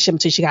relationship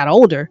until she got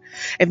older.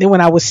 And then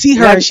when I would see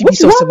her, like, she'd be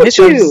so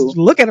submissive, I would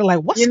look at her like,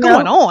 what's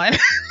going on?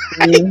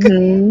 Like,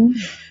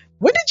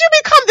 when did you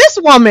become this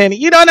woman?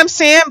 You know what I'm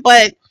saying?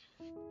 But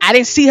I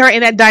didn't see her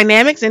in that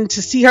dynamics, and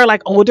to see her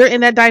like older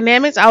in that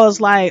dynamics, I was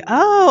like,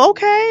 oh,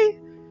 okay.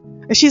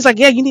 And she's like,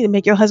 yeah, you need to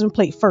make your husband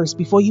plate first.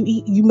 Before you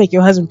eat, you make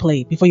your husband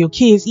plate. Before your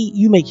kids eat,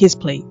 you make his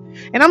plate.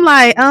 And I'm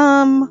like,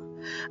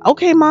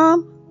 okay,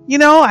 Mom, you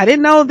know, I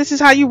didn't know this is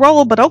how you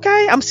roll, but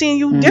okay, I'm seeing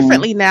you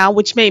differently now,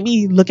 which made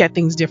me look at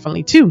things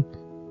differently too.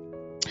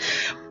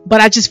 But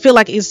I just feel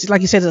like it's,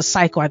 like you said, it's a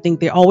cycle. I think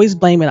they're always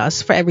blaming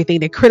us for everything.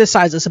 They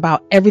criticize us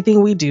about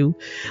everything we do.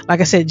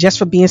 Like I said, just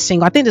for being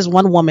single. I think this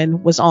one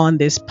woman was on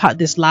this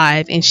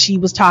live, and she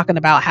was talking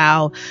about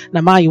how, now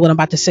mind you, what I'm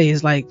about to say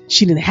is like,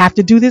 she didn't have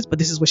to do this, but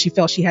this is what she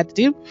felt she had to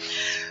do.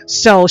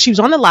 So she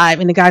was on the live,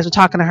 and the guys were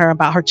talking to her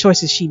about her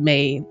choices she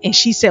made. And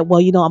she said, well,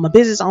 you know, I'm a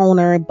business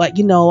owner, but,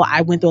 you know,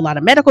 I went through a lot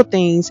of medical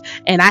things,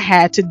 and I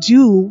had to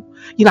do,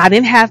 you know, I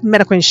didn't have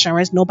medical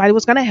insurance. Nobody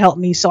was going to help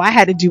me. So I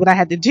had to do what I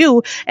had to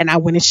do. And I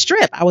went and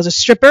stripped. I was a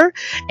stripper,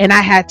 and I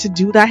had to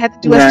do what I had to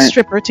do as a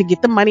stripper to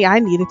get the money I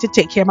needed to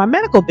take care of my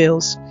medical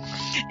bills.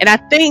 And I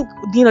think,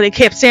 you know, they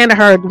kept saying to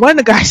her, one of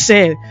the guys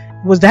said,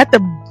 was that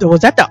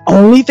the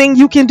only thing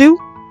you can do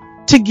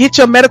to get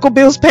your medical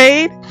bills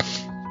paid?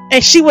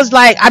 And she was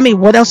like, I mean,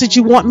 what else did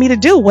you want me to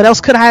do? What else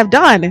could I have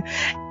done?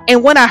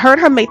 And when I heard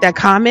her make that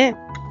comment,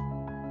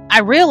 I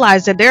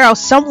realized that there are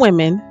some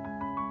women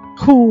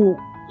who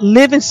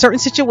live in certain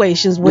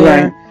situations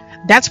where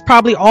that's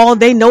probably all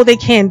they know they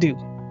can do.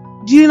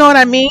 Do you know what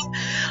I mean?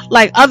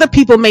 Like, other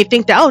people may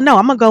think that, oh no,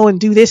 I'm gonna go and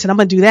do this and I'm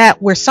gonna do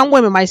that. Where some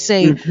women might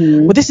say,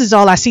 well, this is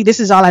all I see. This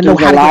is all I know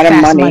how to get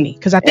fast money.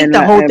 Because I think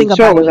the whole thing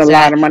about it was a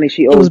lot of money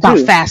she owed. It was about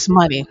fast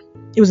money.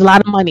 It was a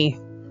lot of money.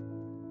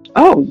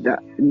 Oh,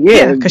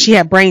 yeah. Because she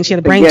had brain. She had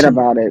a brain tumor.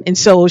 About it. And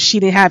so she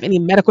didn't have any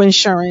medical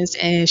insurance,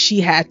 and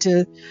she had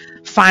to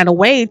find a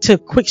way to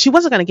quick. She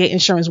wasn't going to get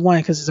insurance, one,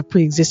 because it's a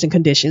pre-existing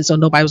condition, so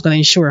nobody was going to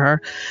insure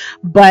her.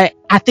 But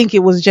I think it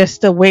was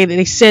just the way that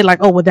they said, like,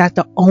 oh, well, that's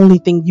the only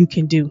thing you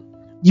can do.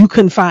 You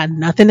couldn't find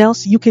nothing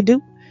else you could do.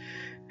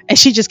 And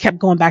she just kept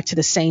going back to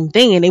the same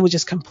thing, and they were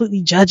just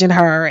completely judging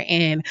her.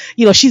 And,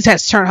 you know, she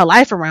has turned her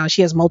life around.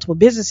 She has multiple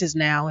businesses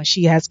now, and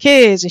she has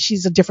kids, and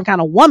she's a different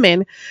kind of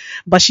woman.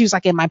 But she was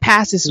like, in my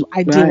past,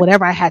 I did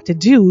whatever I had to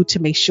do to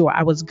make sure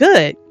I was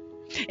good.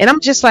 And I'm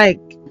just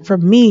like, for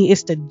me,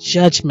 it's the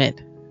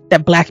judgment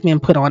that black men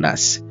put on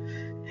us.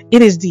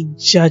 It is the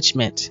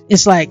judgment.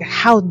 It's like,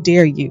 how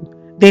dare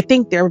you? They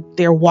think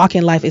their walk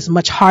in life is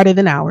much harder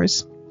than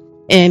ours.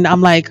 And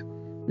I'm like,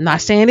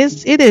 not saying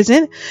it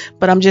isn't,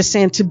 but I'm just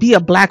saying, to be a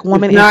black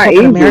woman in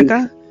corporate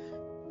America,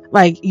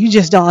 like, you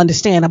just don't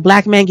understand. A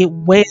black man get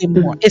way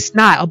more. It's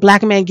not. A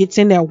black man gets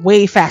in there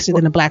way faster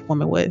than a black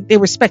woman would. They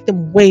respect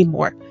them way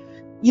more.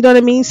 You know what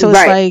I mean? So it's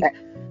like,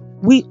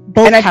 we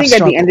both have struggles. And I think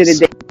at the end of the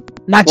day,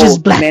 not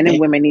just black men and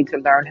women need to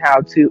learn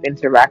how to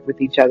interact with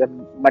each other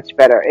much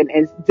better. And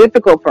it's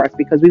difficult for us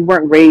because we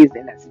weren't raised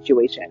in that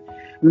situation.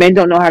 Men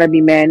don't know how to be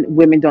men.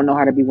 Women don't know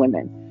how to be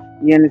women.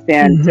 You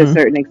understand, to a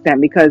certain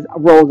extent, because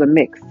roles are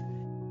mixed,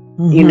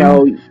 you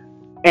know.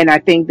 And I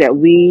think that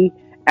we,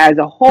 as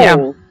a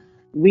whole,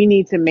 we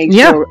need to make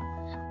sure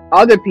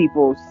other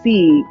people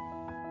see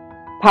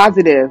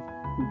positive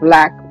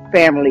black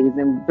families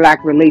and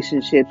black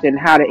relationships and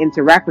how to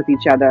interact with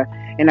each other.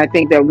 And I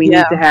think that we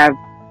need to have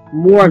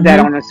more of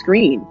that on a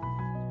screen,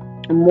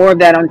 more of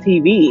that on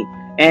TV,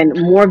 and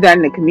more of that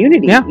in the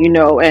community, you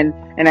know.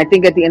 And I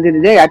think at the end of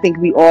the day, I think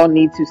we all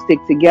need to stick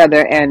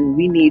together, and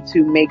we need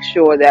to make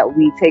sure that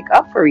we take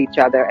up for each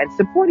other and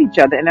support each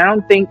other. And I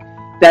don't think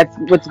that's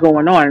what's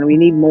going on. And we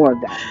need more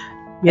of that.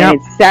 And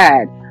it's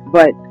sad,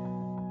 but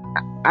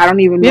I don't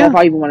even know if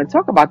I even want to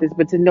talk about this,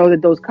 but to know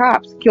that those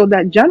cops killed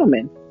that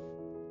gentleman.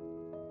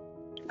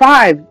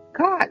 5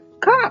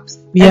 cops.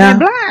 And they're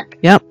black.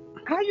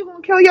 How you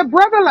going to kill your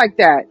brother like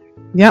that?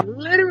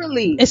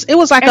 Literally. It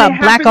was like a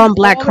black on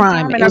black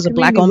crime. It was a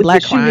black on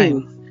black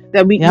crime.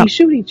 That we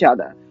shoot each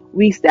other,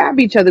 we stab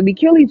each other, we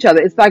kill each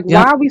other. It's like,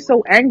 why are we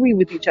so angry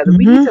with each other?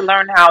 We need to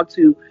learn how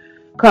to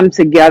come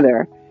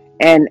together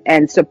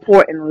and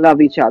support and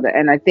love each other.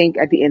 And I think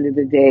at the end of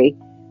the day,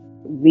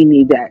 we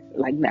need that,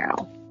 like,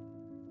 now.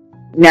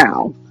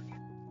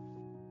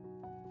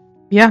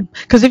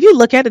 Because if you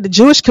look at it, the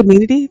Jewish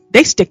community,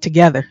 they stick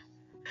together.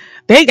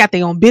 They got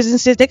their own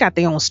businesses. They got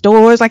their own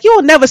stores. Like, you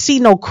will never see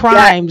no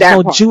crime,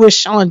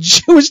 Jewish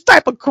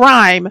type of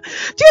crime. Do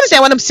you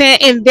understand what I'm saying?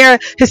 In their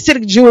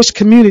Hasidic Jewish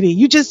community,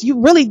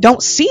 you really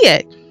don't see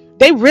it.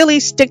 They really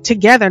stick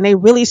together, and they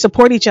really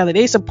support each other.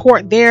 They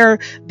support their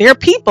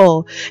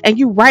people. And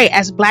you're right,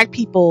 as black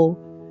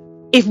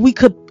people, if we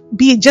could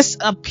be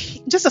just a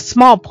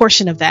small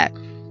portion of that,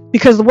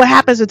 because what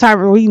happens to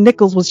Tyree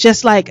Nichols was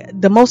just like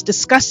the most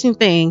disgusting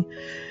thing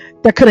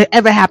that could have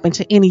ever happened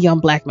to any young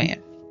black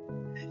man.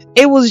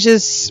 It was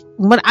just,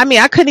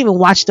 I couldn't even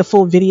watch the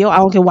full video. I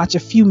only could watch a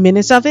few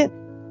minutes of it.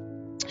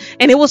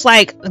 And it was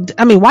like,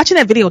 watching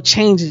that video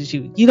changes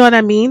you. You know what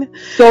I mean?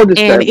 So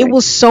disturbing. And it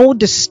was so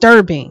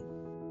disturbing.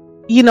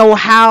 You know,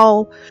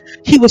 how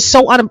he was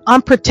so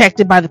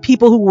unprotected by the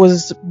people who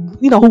was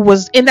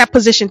in that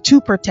position to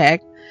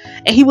protect.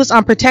 And he was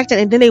unprotected.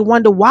 And then they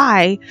wonder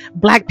why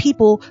black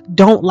people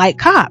don't like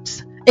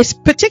cops. It's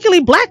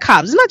particularly black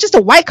cops. It's not just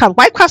a white cop.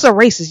 White cops are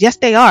racist. Yes,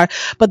 they are.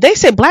 But they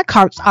say black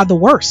cops are the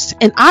worst.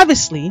 And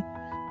obviously,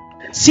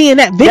 seeing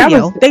that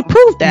video, they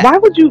proved that. Why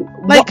would you?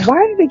 Like,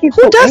 why did they get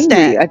so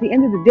angry? At the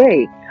end of the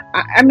day,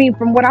 I mean,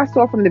 from what I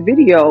saw from the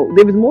video,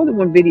 there was more than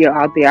one video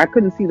out there. I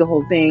couldn't see the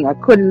whole thing. I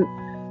couldn't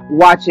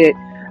watch it.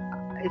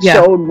 It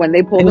showed when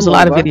they pulled him over. There was a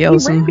lot of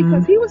videos. He ran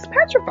because he was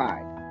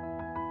petrified.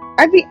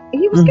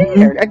 He was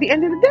scared at the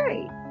end of the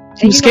day.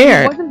 He was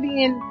scared. He wasn't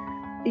being.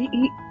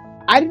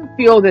 I didn't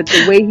feel that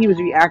the way he was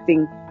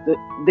reacting,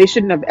 they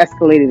shouldn't have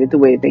escalated it the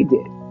way that they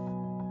did.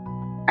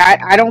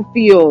 I don't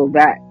feel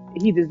that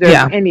he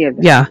deserves any of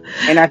that.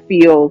 And I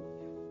feel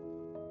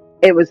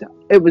it was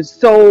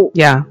so.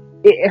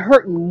 It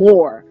hurt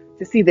more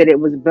to see that it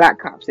was black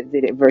cops that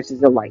did it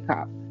versus a white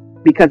cop,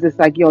 because it's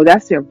like, yo,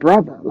 that's your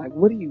brother. Like,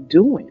 what are you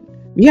doing?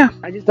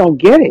 I just don't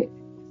get it.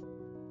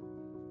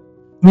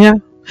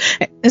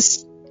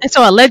 And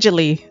so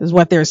allegedly, is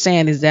what they're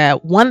saying, is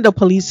that one of the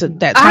police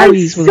that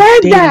Tyrese was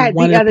dating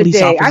one of the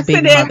police officers'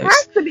 baby mothers. I said there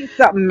has to be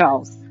something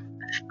else.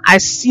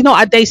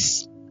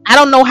 I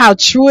don't know how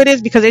true it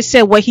is, because they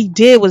said what he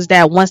did was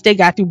that once they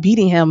got through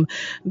beating him,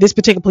 this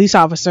particular police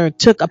officer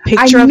took a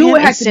picture of him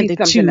and sent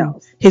it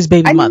to his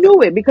baby mother. I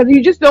knew it, because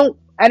you just don't.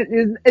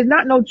 It's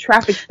not no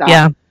traffic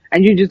stop,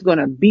 and you're just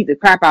gonna beat the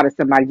crap out of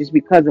somebody just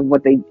because of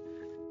what they.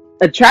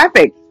 A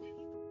traffic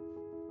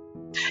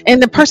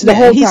And the person the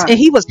whole time. and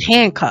he was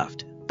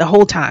handcuffed the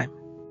whole time.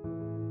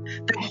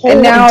 The whole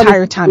And now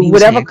entire time he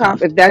was whatever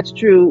handcuffed. cop, if that's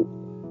true,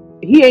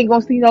 he ain't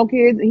gonna see no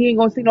kids. He ain't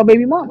gonna see no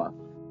baby mama,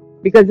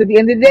 because at the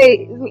end of the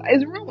day,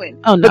 it's ruined.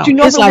 Oh no, but you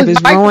know, his life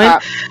is ruined.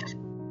 Cop,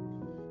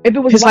 if it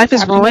was his life cop,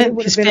 is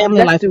ruined. His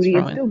family life is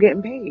ruined. And still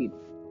getting paid.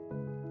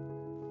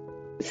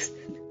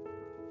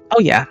 Oh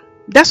yeah,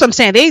 that's what I'm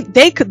saying.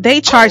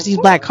 They charge these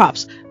black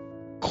cops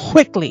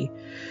quickly.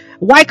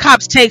 White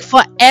cops take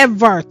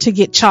forever to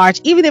get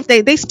charged, even if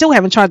they still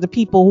haven't charged the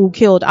people who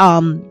killed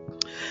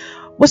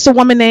what's the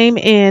woman name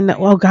in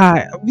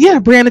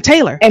Breonna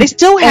Taylor. And they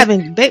still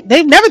haven't.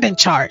 They've never been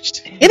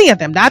charged, any of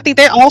them. I think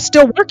they're all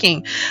still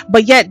working,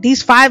 but yet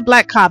these 5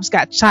 black cops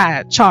got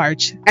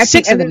charged.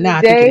 6 of them now.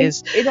 I think it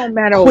is. It don't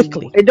matter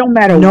quickly. It don't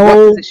matter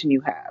what position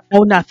you have.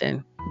 No,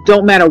 nothing.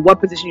 Don't matter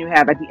what position you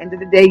have. At the end of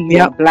the day, you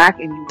are black,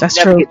 and you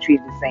never get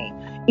treated the same.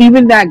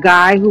 Even that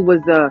guy who was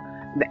the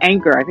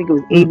anchor, I think it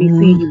was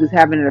ABC. He was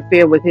having an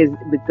affair with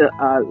the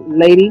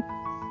lady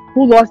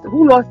who lost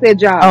their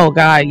job. Oh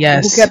God,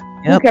 yes.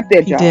 Who kept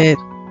their job?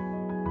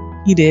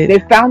 He did. They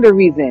found a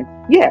reason.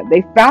 Yeah,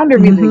 they found a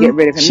reason to get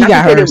rid of him. She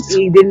got hers.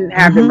 He didn't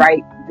have the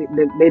right. They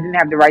didn't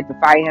have the right to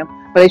fire him,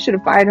 but they should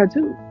have fired her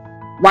too.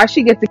 Why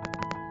she get to?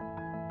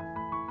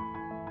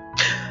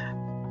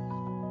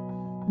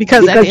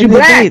 Because at the end of the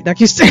day, like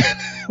you said,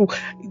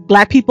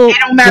 black people. It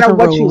don't matter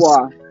what you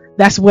are.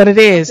 That's what it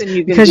is.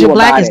 Because you're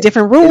black, it's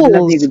different rules. There's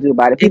nothing you can do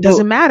about it. It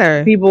doesn't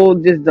matter. People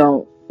just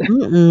don't.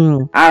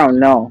 I don't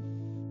know.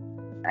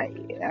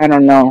 I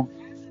don't know.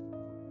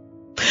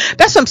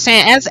 That's what I'm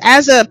saying.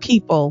 As a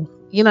people,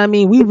 you know what I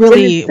mean? We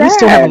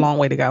still have a long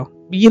way to go.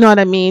 You know what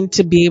I mean?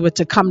 To be able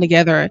to come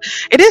together.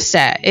 It is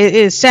sad. It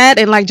is sad.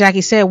 And like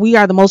Jackie said, we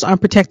are the most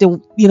unprotected,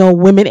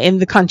 women in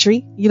the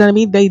country. You know what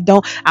I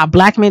mean? Our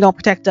black men don't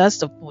protect us.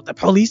 The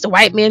police, the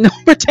white men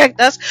don't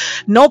protect us.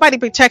 Nobody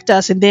protect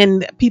us. And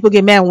then people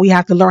get mad when we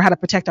have to learn how to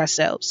protect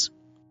ourselves.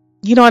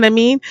 You know what I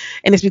mean?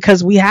 And it's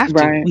because we have to.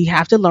 Right. We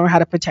have to learn how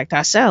to protect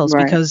ourselves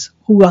because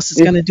who else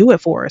is going to do it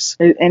for us?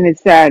 And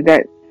it's sad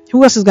that.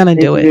 Who else is going to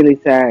do it? It's really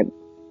sad.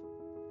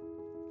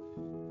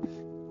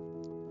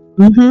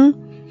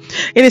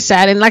 It is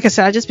sad. And like I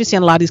said, I just been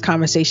seeing a lot of these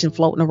conversations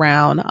floating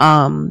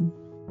around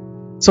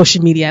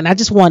social media. And I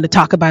just wanted to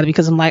talk about it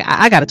because I'm like,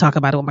 I got to talk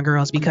about it with my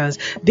girls because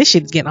this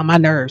shit is getting on my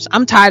nerves.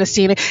 I'm tired of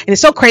seeing it. And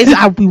it's so crazy.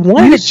 We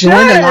wanted to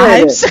join the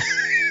lives.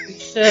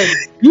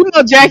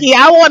 Jackie,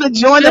 I want to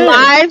join the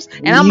lives.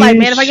 And I'm like,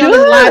 man, if I join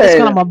the lives, I'm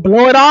going to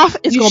blow it off.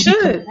 It's going to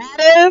be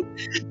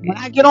combative. When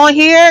I get on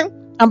here,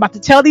 I'm about to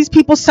tell these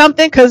people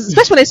something, because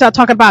especially when they start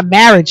talking about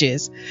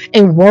marriages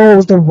and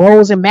the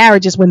roles in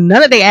marriages when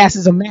none of their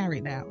asses are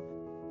married now.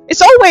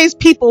 It's always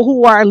people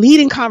who are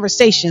leading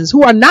conversations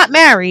who are not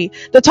married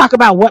to talk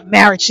about what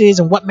marriage is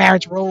and what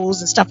marriage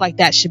roles and stuff like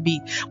that should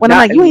be. When I'm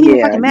like, you ain't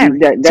even fucking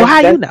married. So how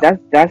you know?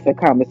 That's a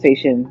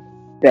conversation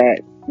that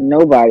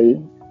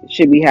nobody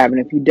should be having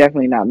if you're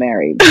definitely not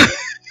married.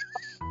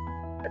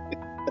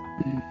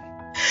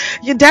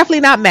 You're definitely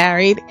not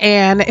married,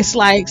 and it's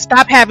like,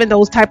 stop having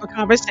those type of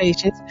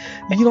conversations.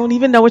 You don't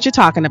even know what you're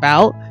talking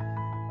about.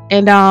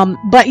 And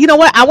but you know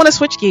what, I want to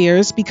switch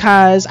gears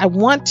because I'm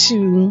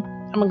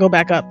gonna go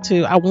back up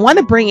to, I want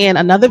to bring in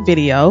another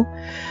video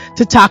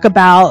to talk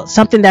about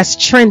something that's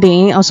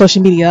trending on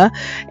social media.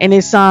 And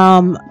it's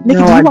Nikki, do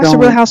you watch The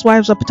Real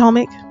Housewives of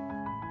Potomac?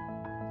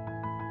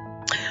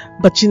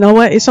 But you know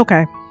what, it's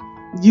okay.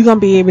 You're going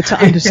to be able to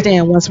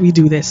understand once we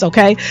do this,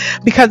 okay?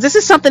 Because this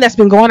is something that's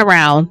been going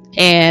around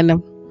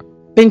and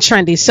been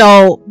trendy.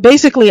 So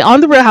basically,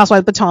 on The Real Housewives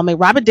of Potomac,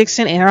 Robert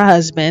Dixon and her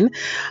husband,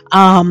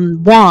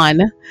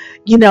 Juan,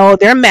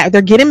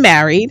 they're getting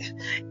married,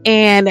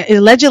 and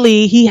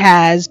allegedly he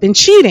has been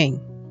cheating.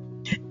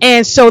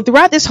 And so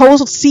throughout this whole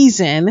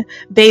season,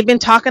 they've been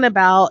talking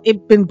about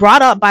it, been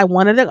brought up by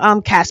one of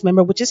the cast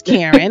member, which is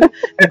Karen,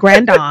 the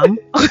grand dame.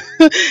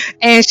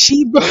 And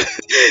she's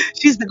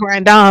the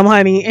grand dame,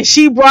 honey. And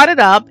she brought it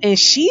up, and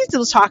she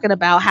was talking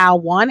about how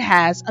Juan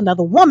has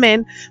another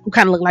woman who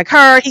kind of looked like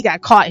her. He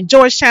got caught in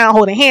Georgetown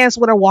holding hands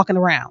with her, walking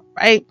around,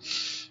 right?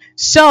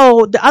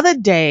 So the other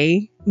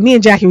day, me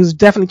and Jackie was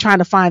definitely trying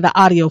to find the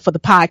audio for the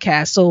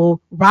podcast. So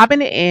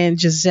Robin and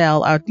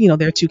Giselle are,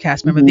 they're 2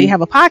 cast members. They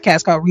have a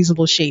podcast called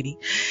Reasonable Shady.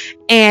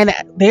 And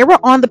they were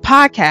on the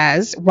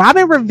podcast.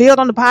 Robin revealed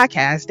on the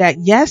podcast that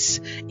yes,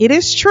 it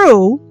is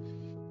true.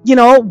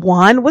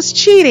 Juan was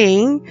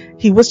cheating.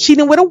 He was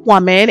cheating with a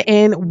woman,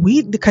 and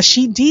because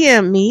she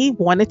DM'd me,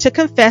 wanted to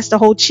confess the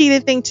whole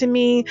cheating thing to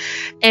me.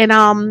 And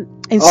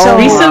so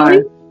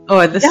recently?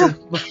 Or this is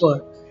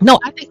before? No,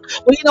 I think,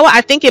 well, you know what?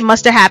 I think it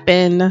must have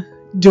happened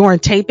during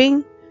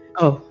taping.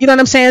 Oh. You know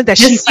what I'm saying? That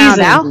she found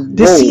out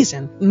this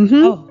season.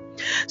 Mm-hmm. Oh.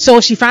 So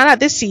she found out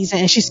this season,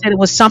 and she said it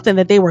was something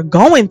that they were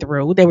going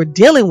through. They were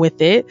dealing with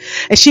it.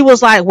 And she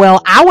was like,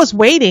 well, I was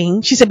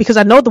waiting. She said, because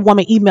I know the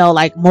woman emailed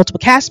like multiple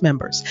cast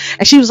members.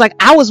 And she was like,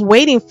 I was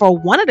waiting for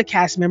one of the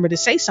cast members to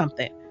say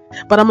something.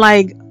 But I'm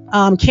like,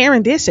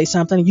 Karen did say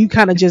something. You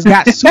kind of just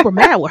got super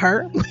mad with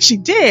her. She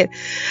did.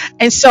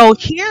 And so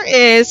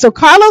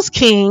Carlos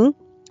King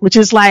which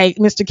is like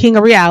Mr. King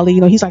of Reality.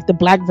 He's like the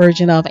black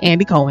version of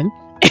Andy Cohen.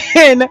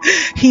 And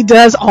he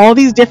does all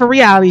these different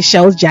reality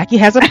shows. Jackie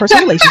has a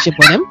personal relationship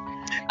with him.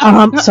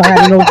 Sorry,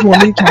 I don't know if you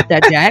want me to cut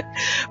that, Jack.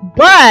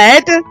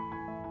 But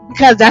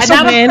because that's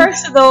not a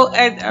personal,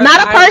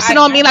 not a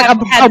personal. I mean, like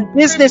a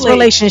business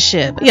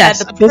relationship.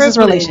 Yes, a business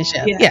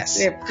relationship.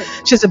 Yes,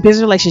 just a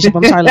business relationship.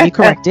 I'm sorry, let me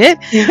correct it.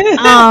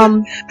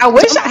 I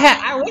wish I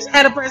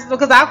had a personal,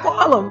 because I'll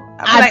call him.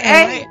 I'm like,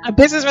 hey, a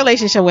business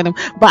relationship with him.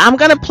 But I'm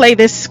gonna play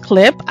this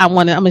clip. I'm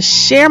gonna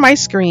share my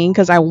screen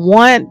because I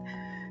want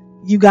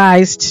you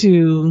guys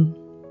to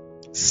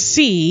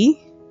see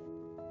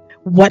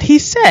what he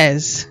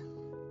says.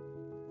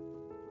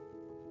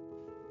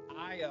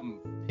 I am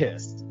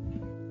pissed.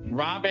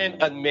 Robin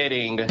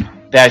admitting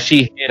that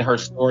she hid her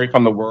story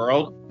from the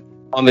world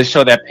on the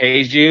show that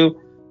pays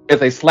you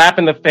is a slap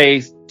in the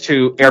face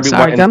to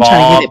everyone involved. I'm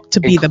trying to get it to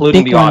be the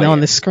big one on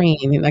the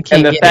screen, and I And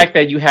can't. the fact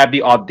that you have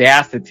the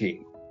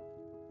audacity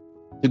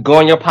to go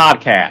on your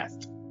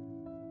podcast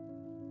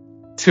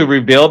to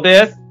reveal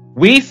this.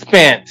 We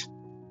spent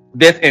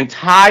this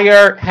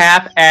entire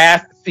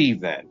half-assed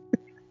season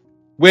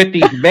with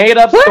these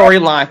made-up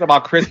storylines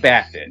about Chris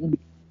Bassett. And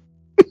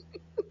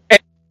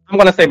I'm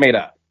going to say made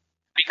up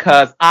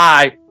because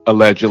I,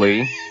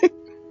 allegedly,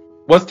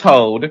 was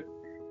told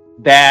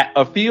that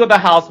a few of the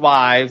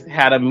housewives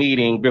had a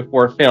meeting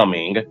before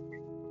filming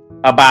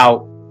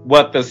about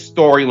what the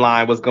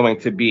storyline was going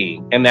to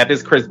be, and that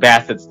this Chris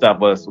Bassett stuff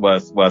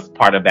was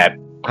part of that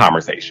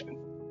conversation.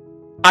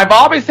 I've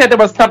always said there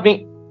was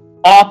something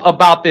off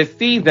about this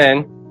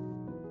season,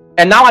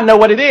 and now I know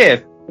what it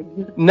is.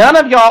 None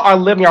of y'all are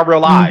living your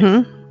real lives.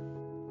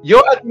 Mm-hmm.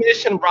 Your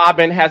admission,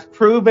 Robin, has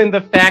proven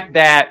the fact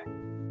that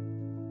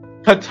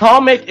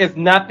Potomac is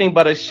nothing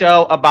but a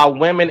show about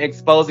women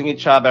exposing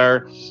each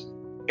other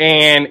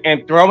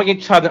and throwing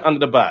each other under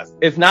the bus.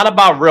 It's not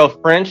about real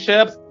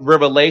friendships, real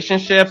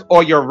relationships,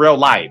 or your real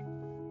life.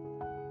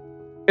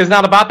 It's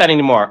not about that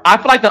anymore. I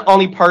feel like the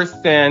only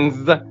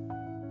persons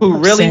who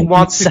really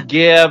want to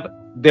give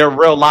their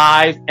real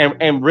lives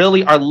and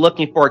really are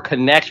looking for a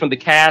connection with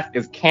the cast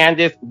is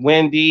Candace,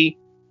 Wendy,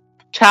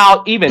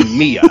 child, even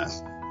Mia.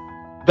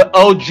 The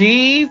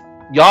OGs,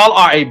 y'all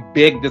are a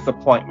big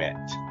disappointment.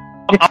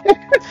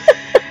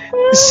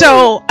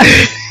 So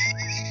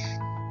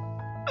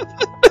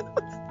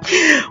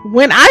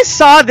when I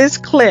saw this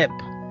clip,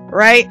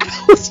 right,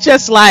 I was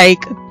just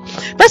like,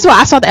 first of all,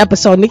 I saw the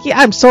episode, Nikki.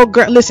 I'm so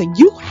listen,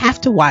 you have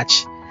to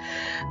watch.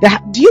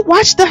 Do you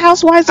watch the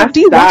Housewives? Do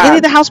you watch any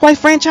of the Housewife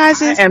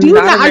franchises? Are you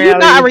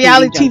not a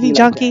reality TV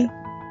junkie?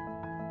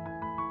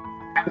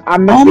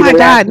 Oh my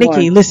God,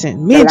 Nikki!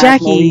 Listen, me and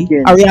Jackie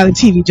are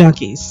reality TV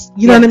junkies.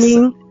 You know what I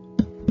mean?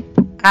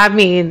 I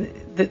mean,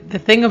 the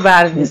thing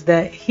about it is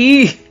that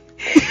he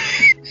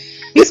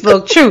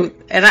spoke truth,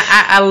 and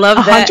I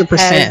love that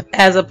 100%.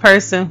 As a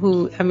person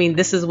who, I mean,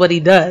 this is what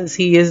he does.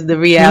 He is the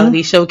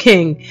reality show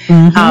king,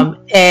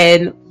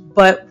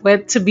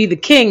 But to be the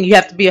king, you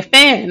have to be a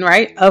fan,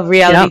 right, of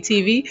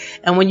reality TV.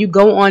 And when you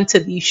go on to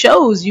these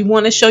shows, you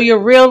want to show your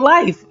real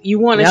life. You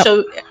want to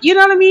show, you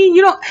know what I mean?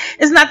 You don't.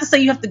 It's not to say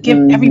you have to give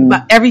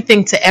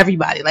everything to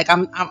everybody. Like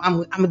I'm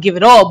gonna give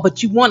it all,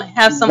 but you want to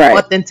have some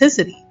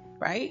authenticity,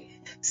 right?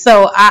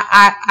 So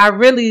I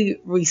really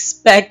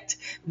respect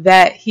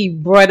that he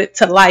brought it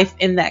to life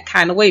in that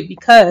kind of way,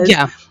 because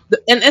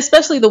and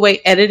especially the way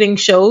editing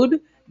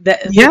showed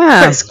that.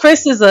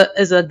 Chris is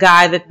a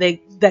guy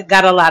that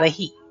got a lot of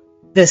heat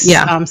this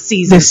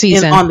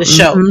season on the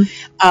show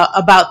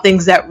about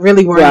things that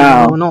really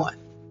weren't going on.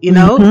 You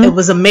know, it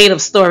was a made up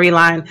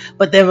storyline,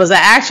 but there was an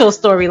actual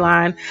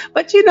storyline.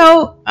 But you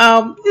know,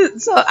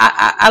 so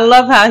I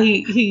love how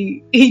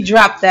he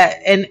dropped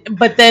that,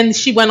 but then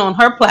she went on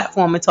her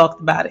platform and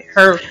talked about it,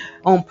 her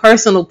own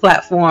personal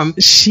platform.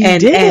 She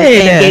did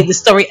and gave the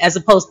story as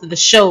opposed to the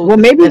show. Well,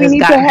 maybe we need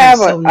to have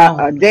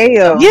a day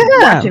of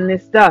watching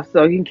this stuff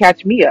so you can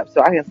catch me up,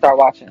 so I can start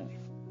watching it.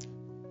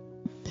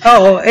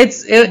 Oh,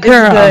 it's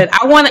good.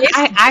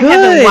 I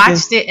haven't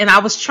watched it, and I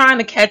was trying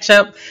to catch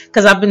up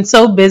because I've been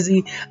so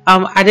busy.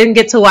 I didn't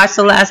get to watch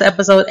the last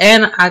episode,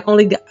 and I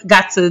only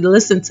got to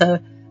listen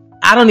to.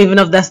 I don't even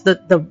know if that's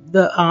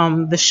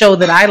the show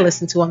that I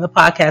listened to on the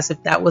podcast.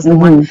 If that was the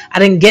one, I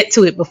didn't get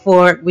to it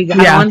before we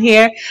got on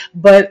here.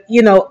 But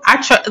you know,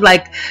 I try.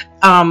 Like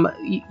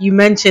you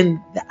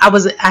mentioned,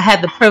 I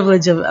had the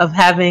privilege of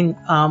having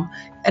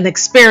an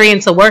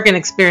experience, a working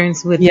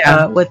experience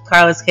with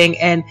Carlos King,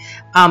 and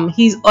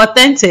he's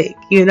authentic,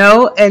 you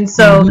know, and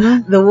so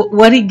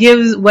what he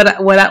gives, when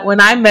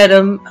I met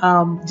him,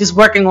 just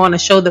working on a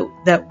show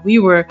that we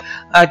were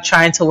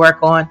trying to work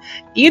on,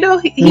 you know,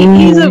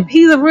 he's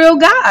a real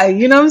guy,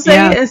 you know what I'm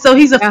saying, and so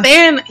he's a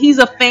fan. He's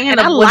a fan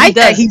of what he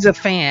does. That he's a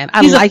fan.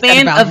 He's a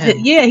fan of him.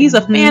 He's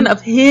a fan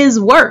of his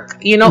work,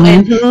 you know,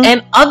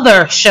 and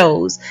other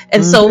shows,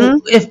 and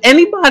so if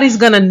anybody's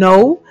gonna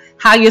know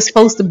how you're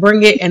supposed to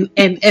bring it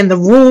and the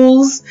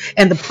rules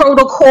and the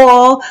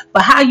protocol for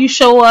how you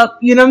show up,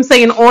 you know what I'm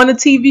saying, on a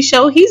TV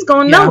show, he's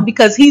going to know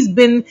because he's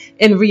been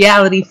in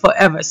reality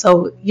forever.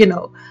 So, you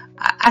know,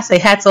 I say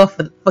hats off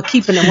for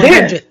keeping it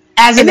 100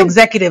 as an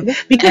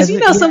executive, because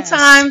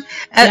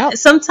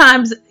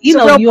sometimes he's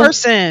a real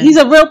person. He's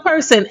a real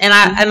person, and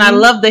I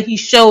love that he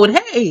showed,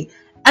 hey,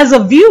 as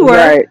a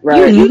viewer,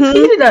 you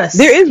cheated us.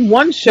 There is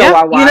one show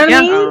I watched. You know what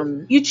I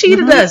mean? You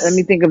cheated us. Let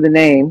me think of the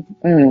name.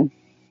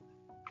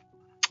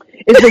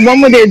 It's the one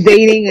where they're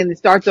dating and it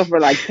starts off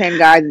with like 10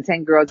 guys and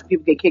 10 girls and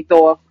people get kicked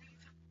off.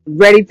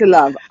 Ready to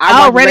Love.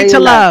 Ready to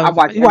Love. I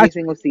watch every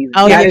single season.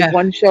 Oh, that is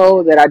one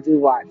show that I do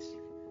watch.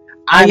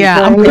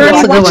 I'm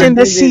currently watching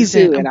this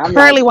season. I'm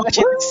currently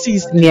watching this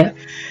season. Yeah.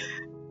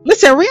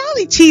 Listen,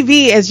 reality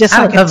TV is just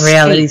I love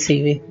reality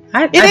TV.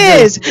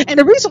 It is. And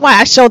the reason why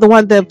I show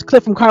the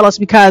clip from Carlos,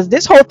 because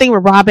this whole thing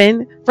with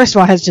Robin, first of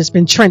all, has just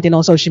been trending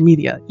on social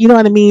media. You know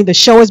what I mean? The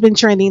show has been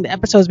trending. The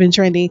episode has been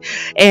trending.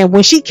 And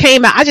when she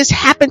came out, I just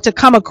happened to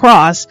come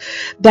across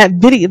that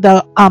video,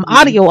 the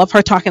audio of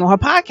her talking on her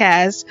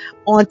podcast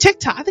on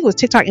TikTok. I think it was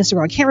TikTok,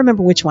 Instagram. I can't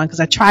remember which one because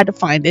I tried to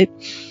find it.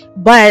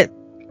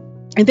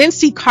 And then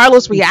see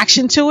Carlos'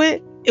 reaction to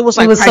it. It was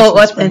like, it was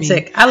so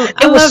authentic.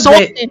 It was so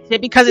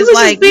authentic because it's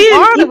like, you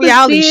are on a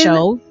reality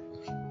show.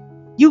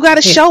 You got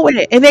to show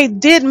it. And they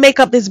did make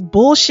up this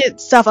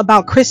bullshit stuff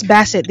about Chris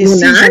Bassett this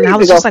season. I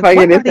was just like, what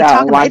are they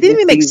talking about? It didn't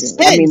even make sense.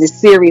 I mean, the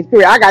series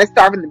period. I got to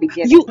start from the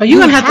beginning. You're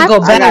going to have to go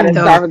back,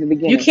 though. Start from the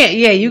beginning. You can't,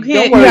 you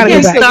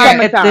can't start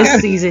at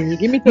this season.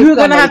 You're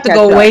going to have to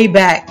go way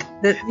back.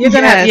 You're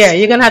going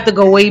to have to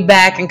go way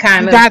back and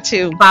kind of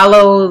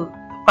follow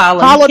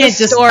you can't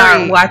just story.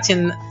 Start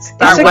watching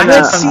from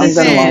this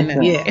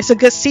season. Yeah, it's a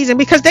good season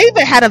because they've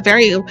had a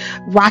very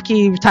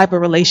rocky type of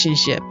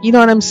relationship. You know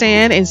what I'm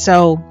saying? And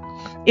so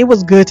it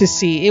was good to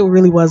see. It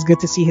really was good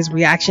to see his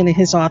reaction and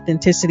his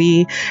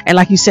authenticity. And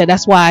like you said,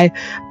 that's why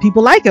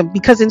people like him,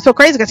 because it's so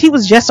crazy because he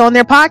was just on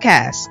their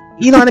podcast.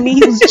 You know what I mean?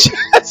 He was just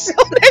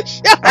on their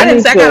show.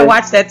 I gotta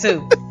watch that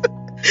too.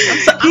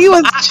 He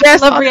was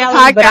just on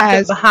reality, but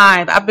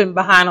I've been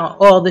behind on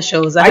all the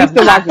shows. I used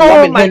to watch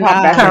Love and Hip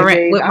Hop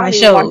current with my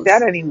shows. I don't watch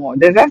that anymore.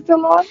 Is that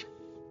still on?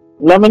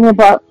 Love and Hip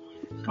Hop.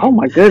 Oh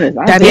my goodness,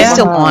 that is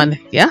still on.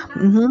 Yeah.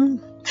 Mm-hmm.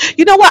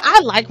 You know what?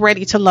 I like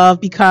Ready to Love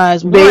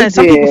because some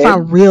people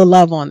find real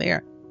love on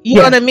there. You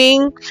know what I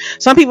mean?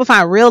 Some people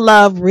find real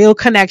love, real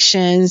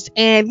connections,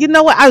 and you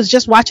know what? I was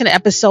just watching an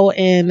episode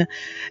in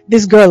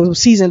this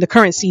the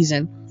current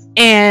season.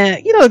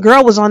 And the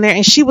girl was on there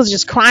and she was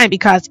just crying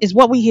because it's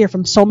what we hear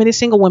from so many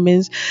single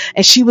women.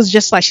 And she was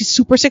just like, she's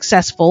super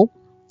successful.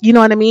 You know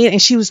what I mean?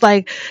 And she was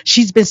like,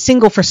 she's been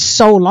single for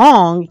so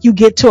long. You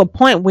get to a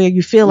point where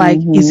you feel like,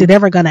 is it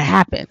ever going to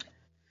happen?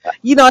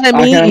 You know what I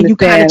mean? And you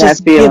kind of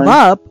just give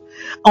up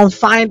on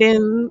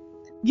finding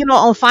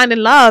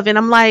love. And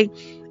I'm like,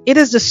 it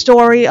is the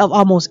story of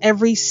almost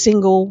every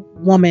single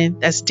woman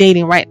that's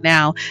dating right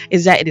now,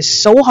 is that it is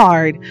so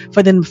hard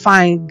for them to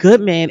find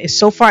good men. It's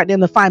so hard for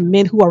them to find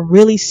men who are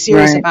really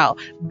serious about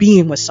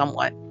being with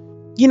someone.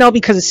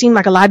 Because it seems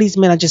like a lot of these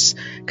men are just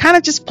kind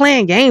of just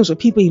playing games with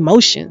people's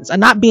emotions and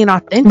not being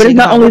authentic. But it's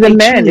not only the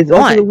men, it's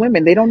also the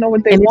women. They don't know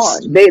what they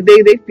want. They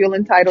feel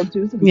entitled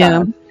to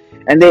sometimes.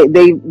 And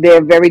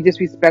they're very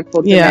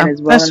disrespectful to men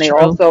as well. And they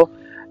also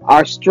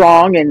are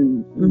strong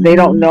and they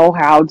don't know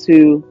how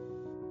to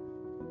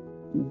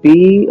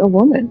be a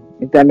woman,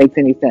 if that makes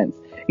any sense.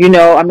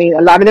 I mean,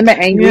 a lot of them are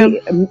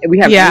angry. We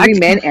have angry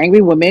men,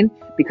 angry women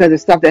because of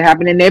stuff that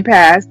happened in their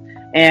past.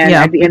 And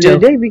at the end of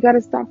the day, we got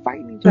to stop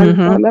fighting each other,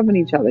 start loving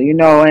each other,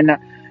 and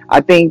I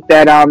think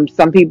that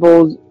some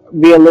people's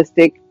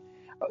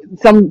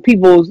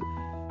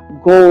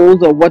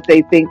goals or what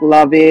they think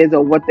love is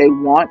or what they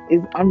want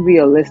is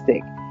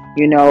unrealistic,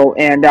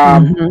 and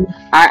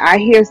I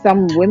hear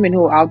some women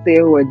who are out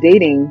there who are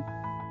dating,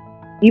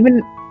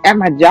 even at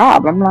my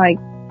job. I'm like,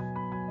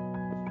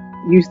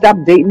 you stop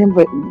dating him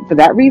for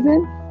that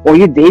reason, or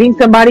you're dating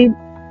somebody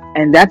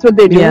and that's what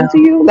they're doing to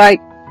you?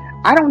 Like,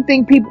 I don't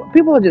think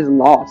people are just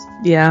lost.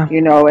 Yeah.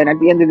 And at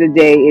the end of the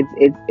day,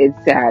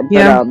 it's sad.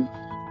 Yeah.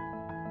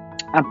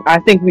 But I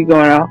think we're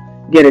gonna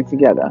get it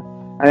together.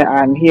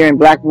 I'm hearing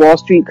Black Wall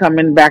Street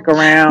coming back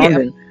around,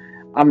 and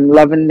I'm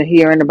loving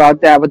hearing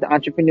about that with the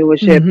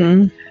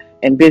entrepreneurship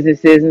and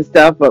businesses and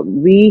stuff. But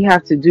we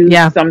have to do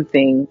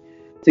something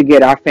to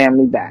get our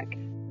family back.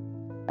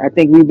 I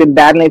think we've been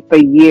battling for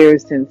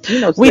years since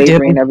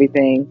slavery and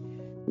everything.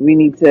 We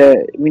need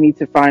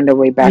to find a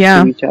way back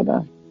to each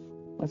other.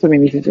 That's what we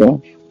need to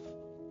do.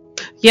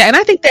 Yeah, and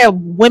I think that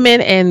women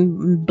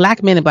and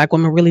black men and black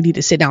women really need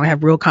to sit down and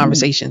have real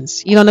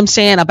conversations. You know what I'm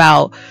saying?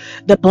 About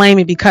the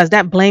blaming, because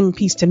that blaming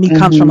piece to me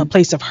comes from a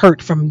place of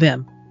hurt from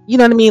them. You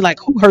know what I mean? Like,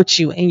 who hurt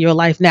you in your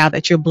life now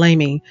that you're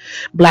blaming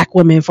black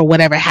women for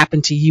whatever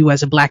happened to you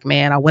as a black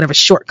man or whatever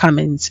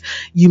shortcomings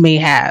you may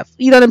have?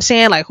 You know what I'm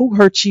saying? Like, who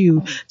hurt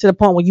you to the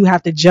point where you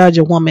have to judge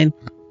a woman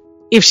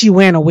if she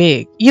wearing a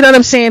wig? You know what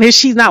I'm saying? If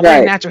she's not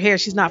wearing natural hair,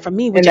 she's not for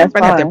me, which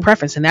everybody have their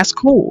preference, and that's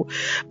cool.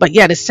 But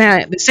yeah, at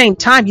the same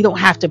time, you don't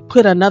have to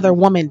put another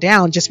woman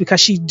down just because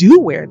she do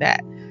wear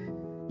that.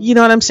 You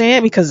know what I'm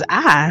saying? Because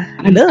I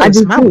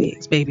love my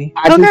wigs, baby.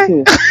 I do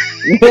too.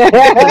 You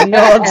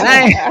know what I'm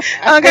saying?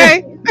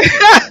 Okay.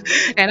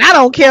 And I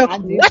don't care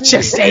what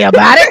you say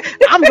about it.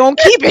 I'm going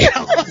to keep it.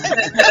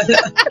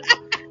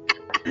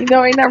 You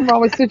know, ain't nothing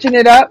wrong with switching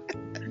it up.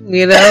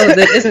 You know,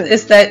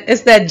 it's that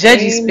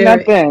judgy Ain't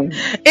spirit. nothing.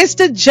 It's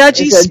the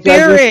judgy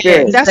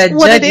spirit. That's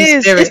what it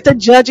is. Spirit. It's the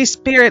judgy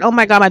spirit. Oh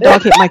my God, my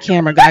dog hit my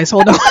camera, guys.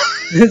 Hold on.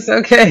 It's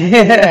okay.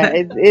 Yeah,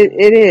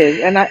 it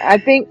is, and I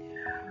think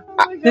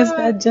it's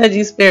that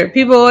judgy spirit.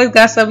 People always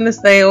got something to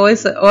say.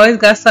 Always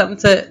got something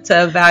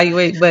to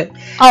evaluate. But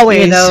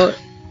always, you know,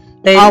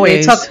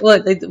 they talk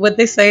what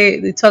they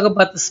say. They talk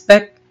about the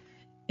speck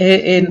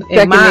in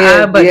my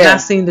eye, but not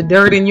seeing the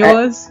dirt in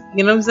yours.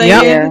 You know what I'm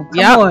saying?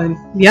 Come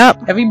on.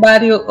 Yep.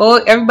 Everybody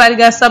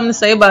got something to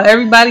say about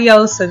everybody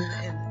else,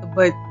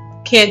 but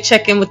can't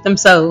check in with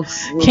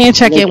themselves. Can't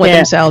check in with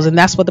themselves, and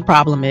that's what the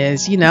problem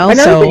is. You know.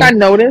 Another thing I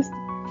noticed.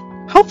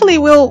 Hopefully,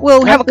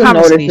 we'll have a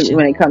conversation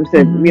when it comes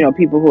to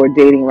people who are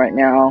dating right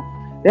now.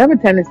 They have a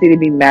tendency to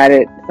be mad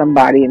at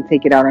somebody and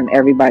take it out on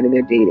everybody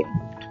they're dating.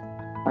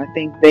 I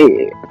think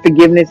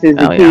forgiveness is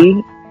the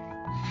key.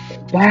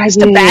 It's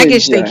the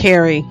baggage they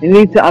carry. You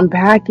need to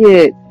unpack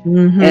it.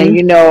 And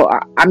you know,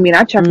 I mean,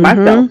 I check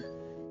myself.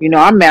 You know,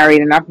 I'm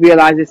married, and I've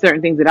realized there's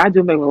certain things that I do.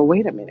 I'm like, well,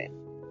 wait a minute.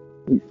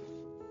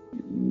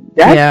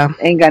 That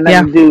ain't got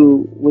nothing to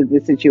do with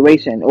the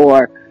situation,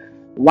 or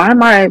why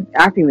am I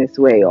acting this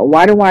way, or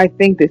why do I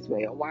think this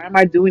way, or why am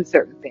I doing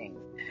certain things?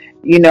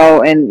 You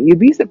know, and you'd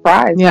be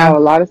surprised how a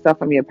lot of stuff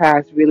from your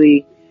past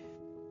really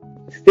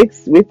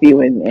sticks with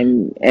you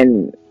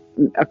and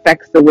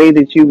affects the way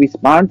that you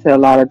respond to a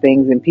lot of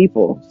things and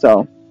people.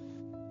 So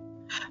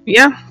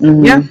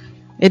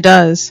it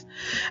does.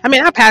 I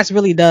mean, our past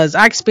really does.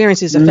 Our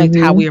experiences affect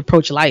how we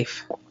approach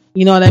life.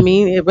 You know what I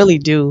mean? It really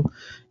do.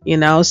 You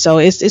know, so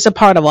it's a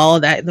part of all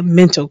of that, the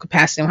mental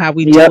capacity, how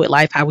we deal with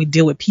life, how we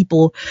deal with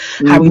people,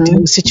 how we deal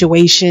with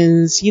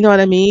situations. You know what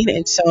I mean?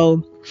 And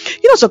so,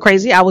 you know, so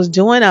crazy. I was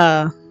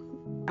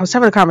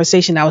having a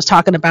conversation. I was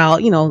talking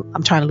about, you know,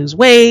 I'm trying to lose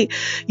weight.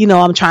 You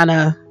know, I'm trying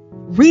to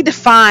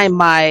redefine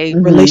my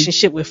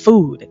relationship with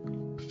food.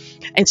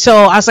 And so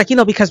I was like, you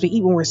know, because we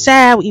eat when we're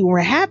sad, we eat when we're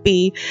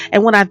happy.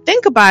 And when I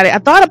think about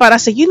it, I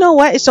said, you know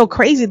what? It's so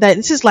crazy that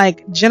this is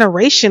like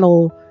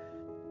generational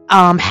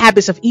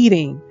habits of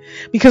eating.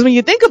 Because when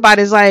you think about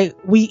it, it's like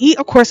we eat,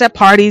 of course, at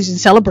parties and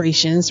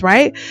celebrations,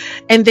 right?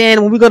 And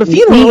then when we go to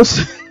funerals,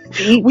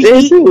 we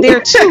eat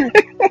there too.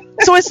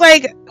 So it's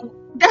like,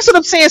 that's what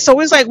I'm saying. So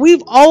it's like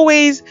we've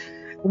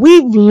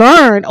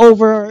learned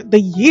over the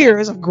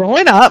years of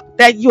growing up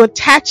that you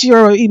attach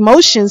your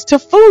emotions to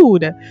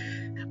food,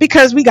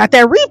 because we got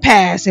that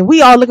repast and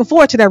we all looking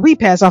forward to that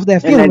repast off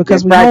that funeral,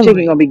 because we fried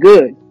chicken gonna be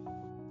good.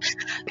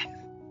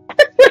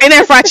 And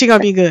that fried chicken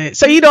gonna be good.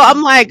 So, you know,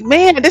 I'm like,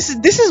 man, this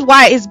is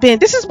why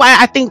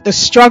I think the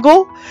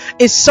struggle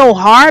is so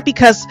hard,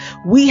 because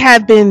we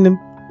have been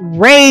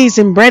raised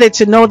and bred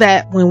to know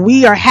that when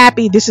we are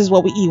happy, this is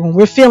what we eat. When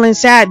we're feeling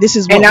sad, this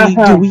is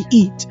what we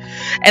eat.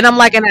 And I'm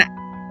like, and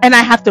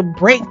I have to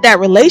break that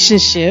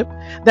relationship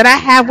that I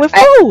have with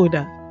food.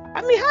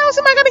 I mean, how else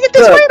am I going to get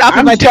this weight off?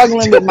 I'm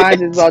struggling with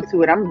mine as well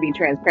too, and I'm gonna be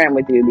transparent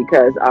with you,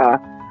 because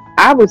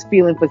I was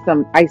feeling for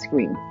some ice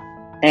cream,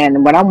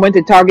 and when I went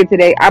to Target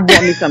today, I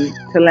bought me some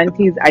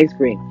Talenti's ice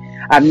cream.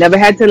 I've never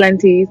had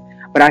Talenti's,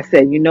 but I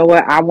said, you know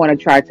what, I want to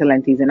try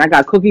Talenti's, and I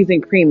got cookies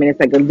and cream, and it's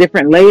like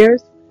different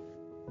layers.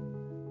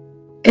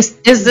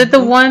 Is it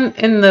the one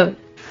in the?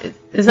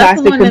 Is that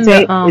the plastic one in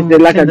the? Is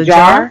it like a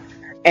jar?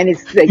 And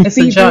it's like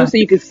see-through, so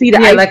you can see the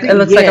ice like cream. It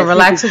looks like a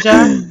relaxer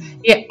jar.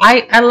 Yeah,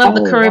 I love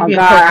the Caribbean.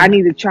 Oh God, I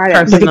need to try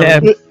that.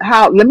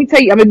 Let me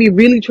tell you, I'm gonna be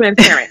really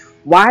transparent.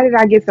 Why did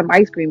I get some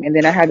ice cream and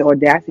then I had the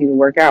audacity to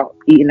work out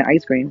eating the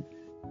ice cream?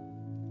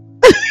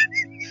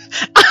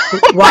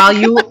 While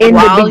you were eating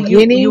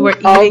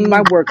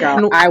my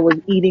workout, I was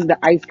eating the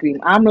ice cream.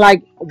 I'm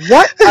like,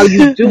 what are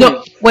you doing?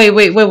 No, wait.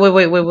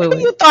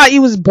 You thought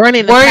you was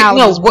burning the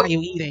calories while you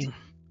eating.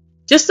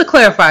 Just to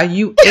clarify,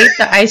 you ate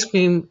the ice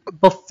cream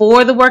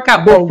before the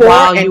workout or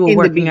while you were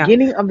working out? In the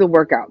beginning of the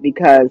workout,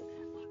 because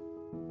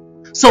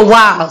So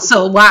while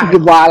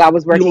I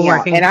was working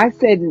out, and I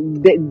said,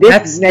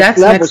 "This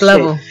next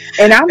level."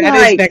 And I'm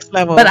like, next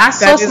level. But I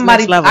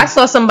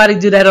saw somebody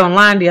do that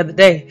online the other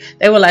day.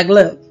 They were like,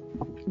 "Look,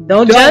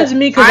 don't judge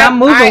me because I'm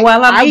moving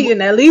while I'm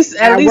eating. At least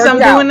I'm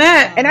doing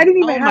that." And I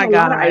didn't even have a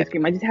lot of ice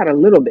cream. I just had a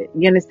little bit.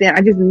 You understand?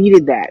 I just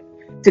needed that.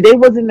 Today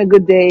wasn't a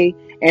good day,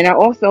 and I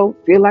also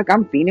feel like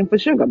I'm feeding for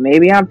sugar.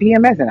 Maybe I'm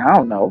PMS, and I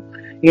don't know.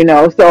 You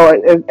know, so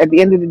at the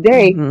end of the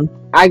day,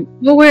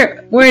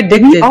 we're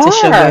addicted to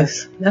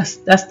sugars. That's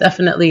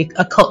definitely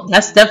a cult.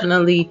 That's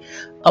definitely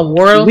a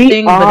world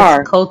thing. But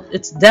it's a cult.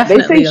 It's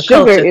definitely a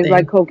culture thing. Sugar is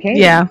like cocaine.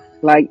 Yeah,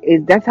 like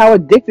that's how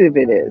addictive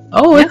it is.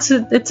 Oh, it's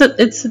addictive.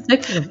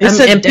 It's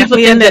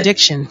definitely an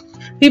addiction.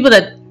 People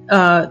that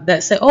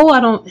say, "Oh, I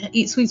don't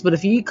eat sweets," but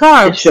if you eat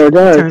carbs, it sure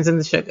does. It turns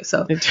into sugar.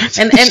 So and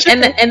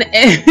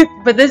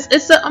but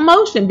it's an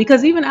emotion,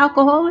 because even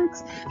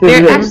alcoholics,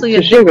 they're actually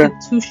addicted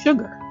to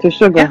sugar.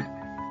 Yeah.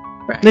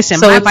 Right. Listen,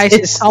 so my vice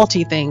is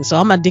salty things, so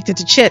I'm addicted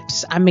to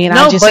chips. I mean,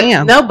 I just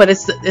am. No, but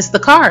it's the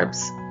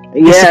carbs.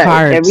 Yeah, it's the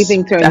carbs.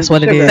 Everything turns. That's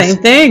what sugar. it is.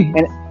 Same thing.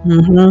 And,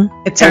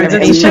 it turns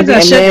into sugar.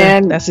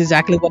 That's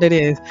exactly what it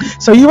is.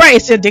 So you're right.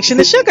 It's the addiction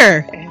to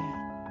sugar.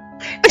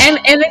 and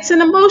it's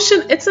an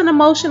emotion. It's an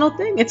emotional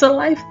thing. It's a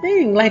life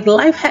thing. Like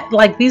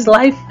like these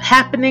life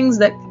happenings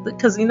that,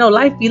 because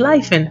life be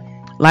life, and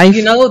life.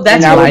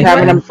 That's what we're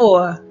having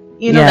for.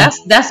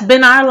 That's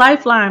been our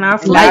lifeline. Our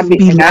life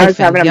be life.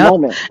 Having a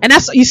moment, and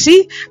that's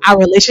our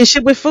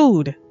relationship with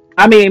food.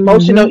 I'm an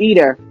emotional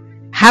eater.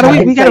 How do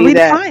we gotta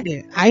redefine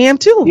it? I am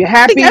too. You're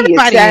happy, you're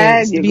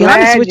sad, you're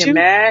glad, you're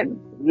mad.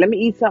 Let me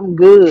eat something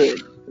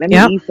good.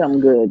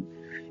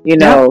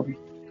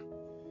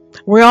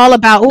 We're all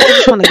about, I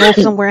just want to go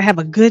somewhere, have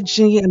a good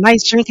drink, a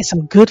nice drink, and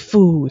some good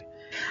food.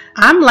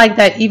 I'm like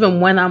that even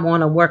when I'm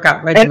on a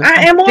workout regimen. And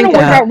I am on a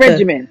workout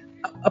regimen.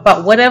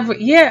 About whatever.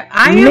 Yeah,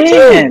 I am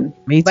too.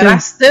 Me too. But I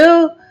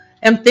still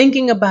am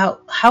thinking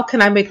about how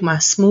can I make my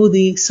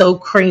smoothie so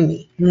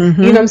creamy.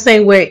 Mm-hmm. You know what I'm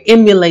saying? Where it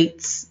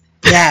emulates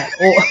that.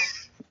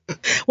 Or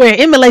where it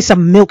emulates a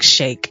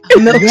milkshake.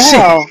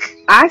 Yeah.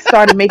 I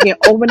started making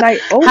overnight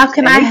oats. How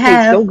can I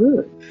have so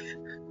good?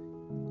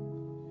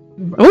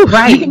 Oh,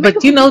 right, but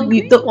there's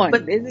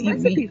a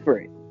recipe for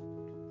it.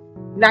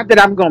 Not that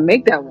I'm gonna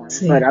make that one,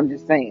 but I'm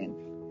just saying.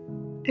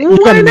 You're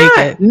gonna make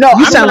it. No,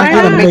 you sound like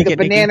you're gonna make the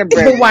banana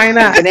bread. Why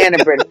not? Banana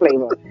bread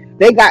flavor.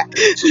 They got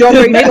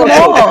strawberry. Make them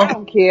all. I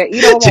don't care. Eat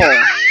them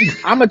all.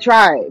 I'm gonna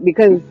try it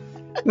because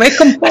make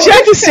them.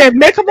 Jackie said,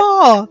 "Make them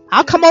all.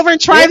 I'll come over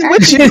and try it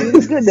with you."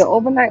 It's good. The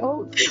overnight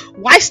oats.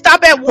 Why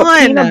stop at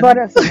one? Peanut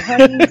butter, some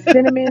honey,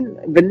 cinnamon,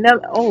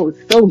 vanilla. Oh, it's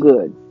so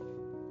good.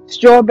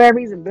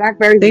 Strawberries and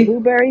blackberries and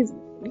blueberries.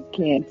 You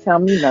can't tell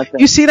me nothing.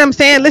 You see what I'm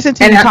saying? Listen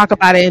to me talk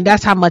about it, and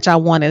that's how much I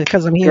want it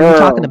because I'm hearing you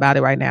talking about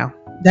it right now.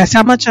 That's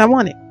how much I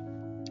want it,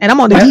 and I'm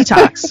on the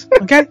detox.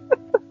 Okay.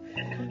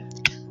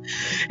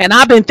 And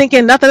I've been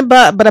thinking nothing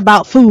but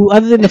about food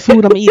other than the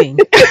food I'm eating.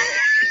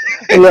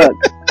 Look,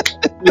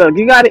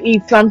 you got to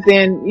eat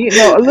something.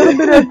 A little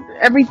bit of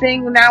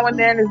everything now and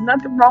then. There's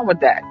nothing wrong with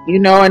that.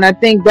 And I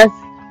think that's.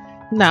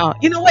 No,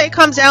 you know what it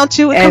comes down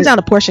to? It comes down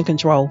to portion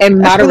control. And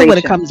that's moderation. really what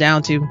it comes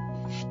down to.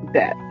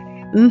 That.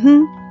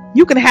 Mm-hmm.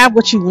 You can have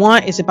what you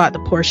want. It's about the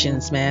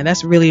portions, man.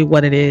 That's really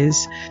what it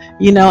is.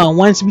 And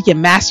once we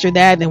can master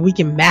that, then we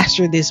can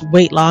master this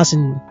weight loss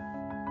and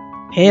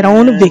head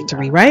on to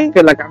victory, right? I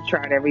feel like I've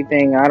tried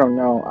everything. I don't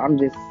know.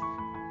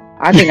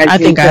 I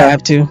think I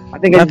have to. I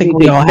think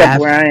we all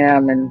have. Where I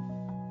am and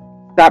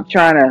stop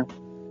trying to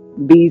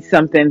be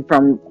something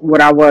from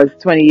what I was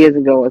 20 years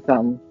ago or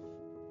something.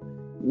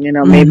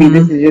 Maybe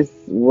this is just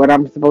what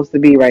I'm supposed to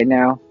be right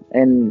now,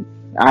 and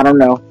I don't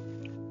know.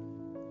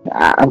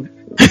 I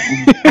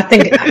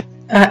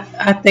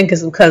think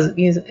it's because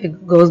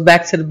it goes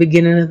back to the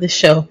beginning of the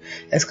show.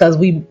 It's because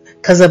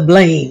of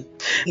blame.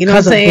 You know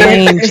what I'm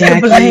saying? It's the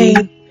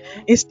blame.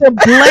 It's the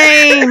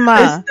blame.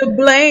 It's the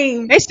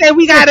blame. They say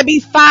we gotta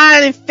be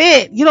fine and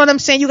fit. You know what I'm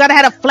saying? You gotta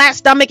have a flat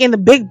stomach and a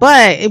big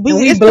butt.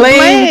 We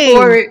blame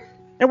for it.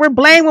 And we're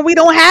blamed when we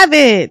don't have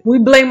it. We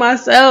blame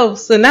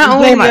ourselves. So not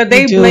only are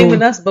they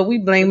blaming us, but we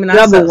blaming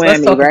ourselves. Double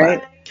whammy,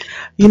 right?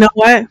 You know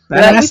what?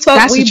 That's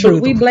the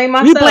truth. We blame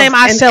ourselves. We blame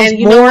ourselves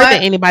more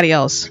than anybody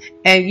else.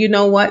 And you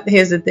know what?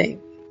 Here's the thing.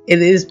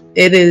 It is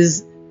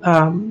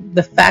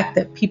the fact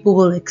that people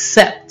will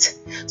accept.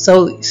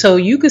 So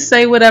you could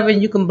say whatever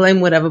and you can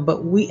blame whatever,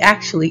 but we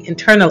actually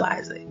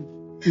internalize it.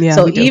 Yeah,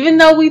 so even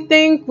though we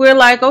think we're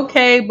like,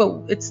 okay,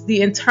 but it's the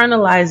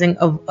internalizing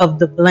of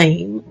the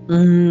blame,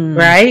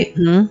 right?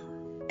 Mm-hmm.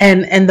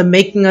 And the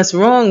making us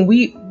wrong.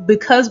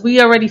 Because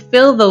we already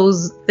feel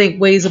those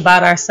ways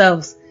about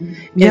ourselves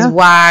is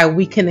why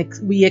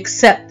we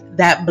accept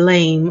that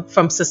blame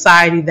from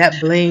society, that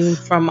blame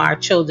from our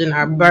children,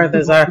 our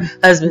brothers, our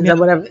husbands, or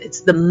whatever.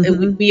 It's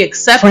we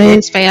accept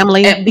friends,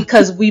 family,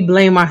 because we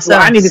blame ourselves.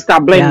 Well, I need to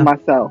stop blaming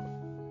myself.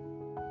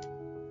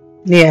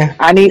 Yeah,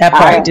 I need that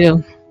part. I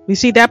do. You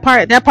see that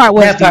part? That part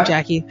was deep,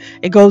 Jackie.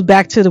 It goes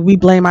back to the we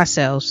blame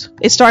ourselves.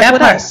 It starts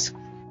with us.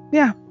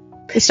 Yeah,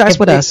 it starts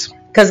with us.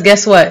 Because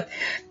guess what?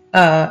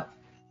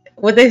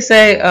 What they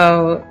say?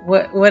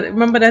 What?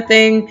 Remember that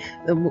thing?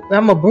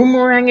 I'm a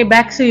boomerang it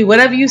back to you.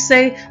 Whatever you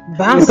say,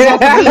 bounce off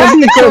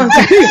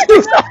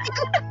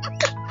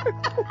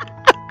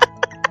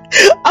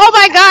Oh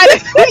my God!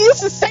 Who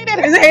used to say that?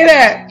 Say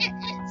that.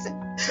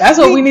 That's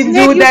what we need to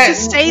do with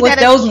that. With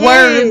those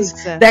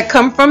words that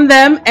come from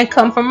them and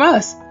come from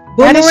us.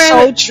 That is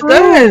so true.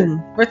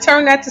 Good.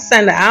 Return that to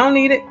sender. I don't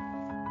need it.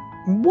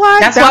 What?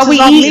 That's why we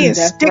eating.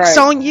 Sticks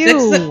on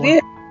you.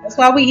 That's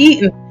why we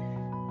eating.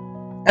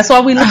 That's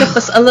why we looking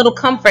for a little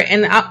comfort.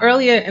 And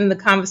earlier in the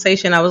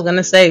conversation, I was going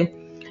to say,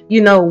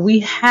 we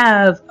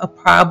have a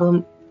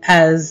problem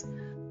as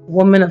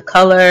women of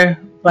color,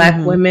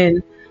 Black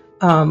women,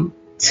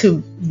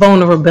 to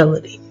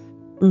vulnerability.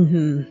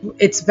 Mm-hmm.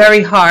 It's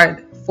very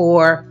hard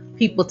for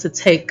people to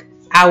take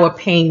our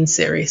pain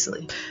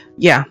seriously.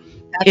 Yeah.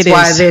 That's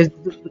why there's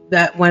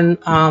that when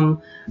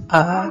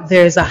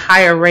there's a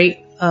higher rate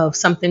of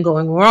something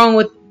going wrong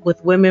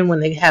with women when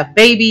they have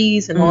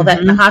babies and all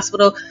that in the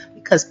hospital,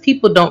 because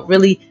people don't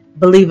really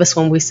believe us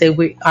when we say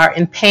we are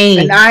in pain.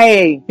 And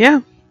they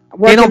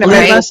don't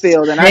believe us.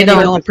 Field, and they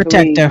don't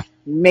protect her.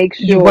 Make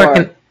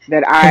sure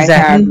that I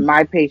have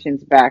my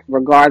patients back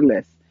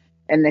regardless.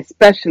 And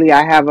especially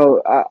I have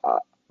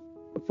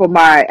for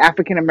my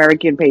African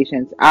American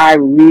patients, I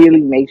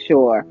really make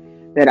sure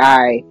that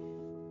I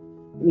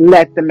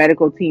let the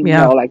medical team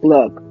know, like,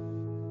 look,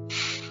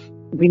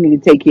 we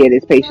need to take care of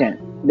this patient.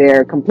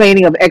 They're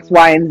complaining of X,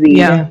 Y, and Z.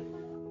 Yeah.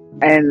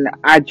 And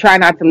I try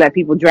not to let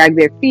people drag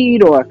their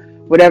feet or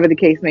whatever the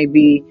case may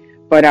be.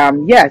 But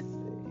yes,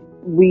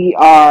 we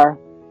are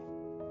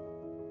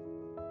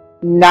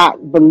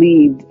not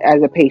believed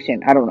as a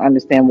patient. I don't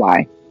understand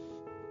why.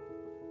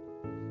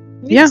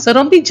 Yeah. So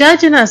don't be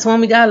judging us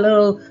when we got a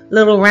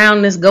little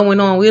roundness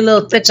going on. We're a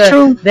little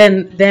thicker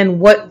than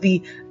what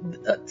the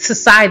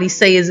society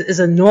say is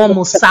a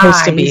normal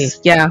size to be.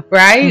 Yeah.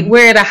 Right?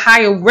 We're at a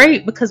higher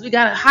rate because we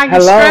got a higher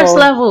stress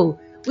level.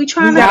 We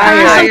trying to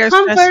find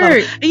some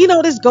comfort. And you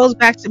know, this goes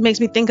back to, makes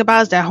me think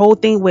about is that whole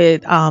thing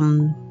with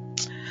Megan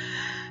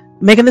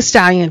Thee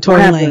Stallion and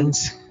Tory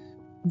Lanez.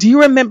 Do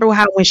you remember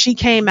how when she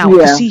came out,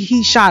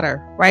 he shot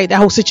her, right? That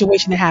whole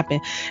situation that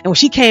happened. And when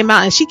she came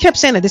out and she kept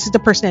saying that this is the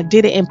person that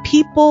did it. And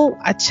people,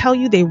 I tell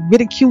you, they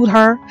ridiculed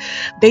her.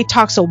 They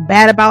talked so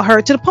bad about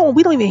her to the point where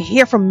we don't even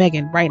hear from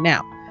Megan right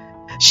now.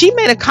 She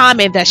made a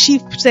comment that she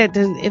said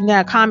in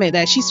that comment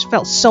that she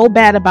felt so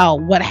bad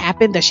about what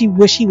happened that she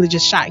wished he would have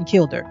just shot and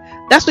killed her.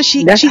 That's what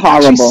she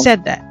actually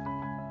said that.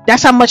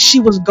 That's how much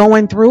she was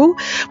going through.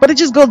 But it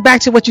just goes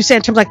back to what you said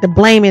in terms of like the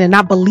blaming and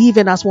not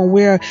believing us when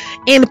we're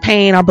in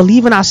pain, or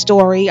believing our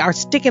story, or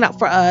sticking up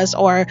for us,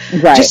 or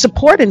just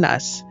supporting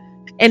us.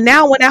 And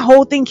now when that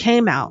whole thing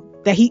came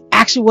out, that he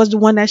actually was the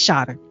one that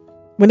shot her,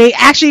 when they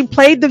actually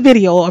played the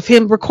video of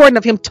him recording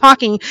of him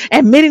talking,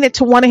 admitting it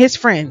to one of his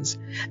friends,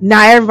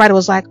 now everybody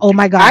was like, oh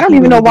my God. I don't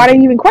even know why they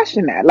even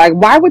question that. Like,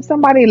 why would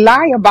somebody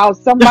lie about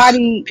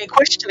somebody they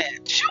question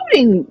it.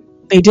 shooting?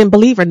 They didn't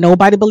believe her.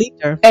 Nobody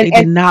believed her. They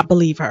did not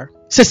believe her.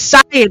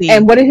 Society.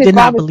 And what did his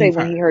father say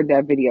when he heard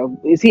that video?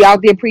 Is he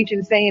out there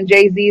preaching, saying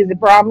Jay-Z is the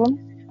problem?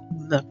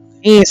 No,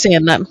 he ain't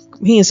saying nothing.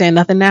 He ain't saying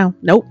nothing now.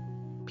 Nope.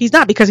 He's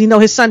not, because he know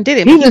his son did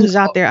it. He was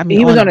out there. I mean,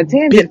 he was on a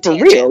tangent for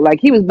real.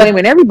 Like, he was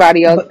blaming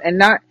everybody else and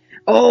not,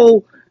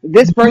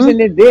 this person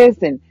did this,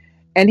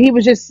 and he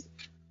was just.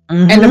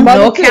 And the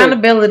mother no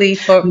accountability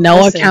for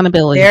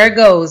accountability. There it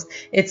goes.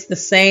 It's the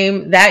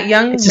same. That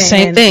young man the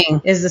same thing.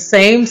 Is the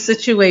same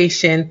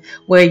situation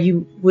where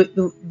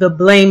the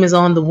blame is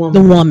on the woman.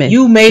 The woman.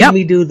 You made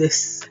me do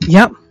this.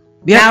 Yep.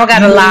 Now I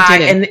gotta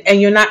lie, and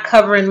you're not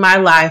covering my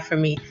lie for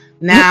me.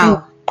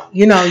 Now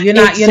you're not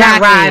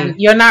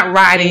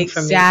riding for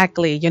me.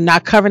 Exactly. You're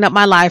not covering up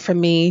my lie for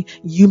me.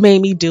 You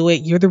made me do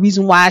it. You're the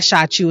reason why I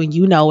shot you, and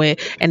you know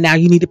it. And now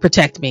you need to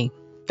protect me.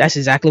 That's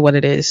exactly what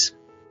it is.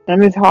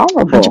 And it's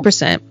horrible.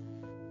 100%.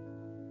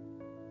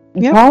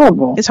 It's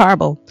horrible. It's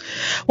horrible.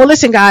 Well,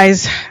 listen,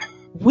 guys,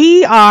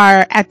 we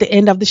are at the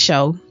end of the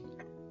show.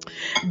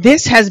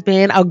 This has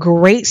been a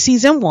great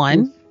season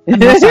 1.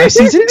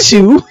 Season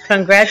 2.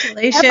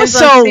 Congratulations.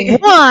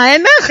 Episode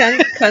 1.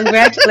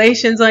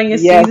 Congratulations on your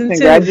yes, season 2.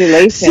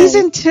 Congratulations.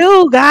 Season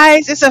 2,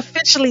 guys. It's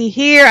officially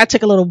here. I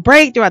took a little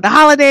break throughout the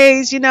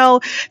holidays, to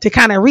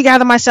kind of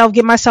regather myself,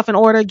 get myself in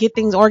order, get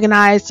things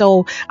organized.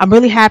 So I'm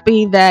really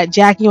happy that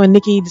Jackie and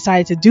Nikki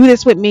decided to do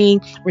this with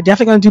me. We're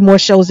definitely going to do more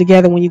shows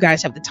together when you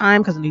guys have the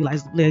time, because you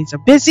ladies are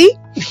busy.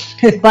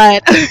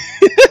 But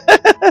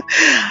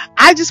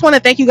I just want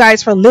to thank you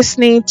guys for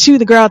listening to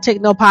the Girl Take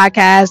No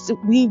podcast.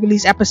 We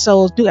release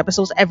new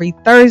episodes every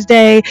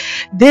Thursday.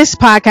 This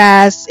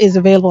podcast is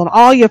available on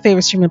all your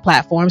favorite streaming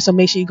platforms, so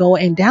make sure you go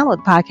and download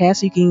the podcast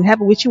so you can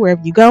have it with you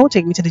wherever you go.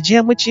 Take me to the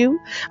gym with you.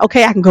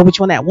 Okay, I can go with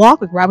you on that walk.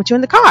 We can ride with you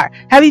in the car.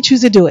 However you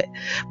choose to do it.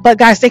 But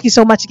guys, thank you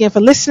so much again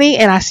for listening,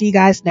 and I'll see you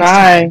guys next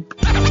time.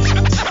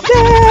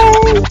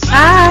 Yay!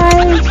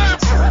 Bye!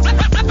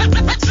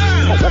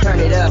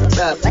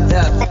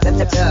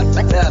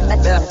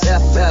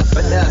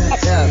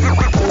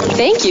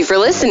 Thank you for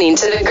listening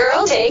to the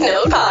Girl Take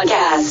Note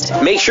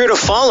podcast. Make sure to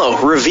follow,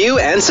 review,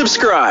 and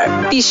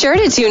subscribe. Be sure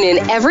to tune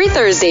in every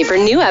Thursday for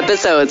new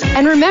episodes.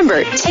 And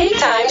remember, take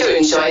time to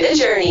enjoy the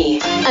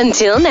journey.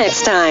 Until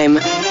next time.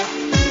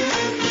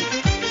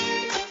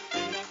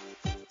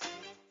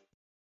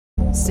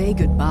 Say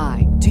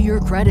goodbye to your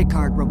credit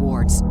card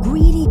rewards.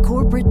 Greedy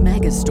corporate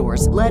mega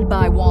stores, led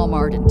by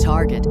Walmart and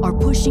Target, are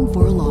pushing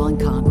for a law in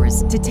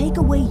Congress to take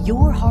away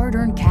your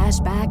hard-earned cash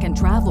back and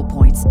travel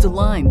points to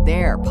line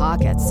their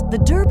pockets. The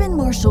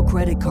Durbin-Marshall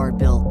credit card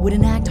bill would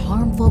enact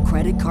harmful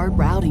credit card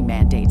routing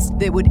mandates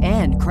that would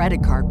end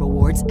credit card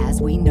rewards as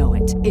we know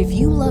it. If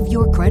you love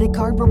your credit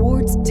card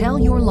rewards, tell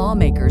your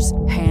lawmakers,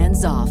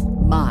 hands off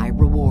my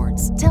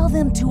rewards. Tell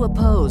them to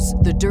oppose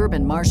the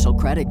Durbin-Marshall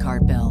credit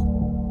card bill.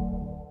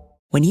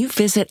 When you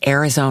visit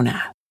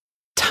Arizona,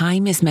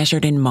 time is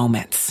measured in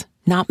moments,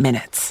 not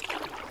minutes.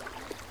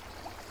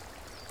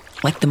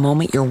 Like the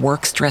moment your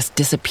work stress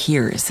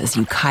disappears as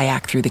you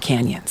kayak through the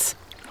canyons.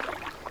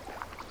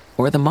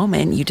 Or the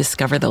moment you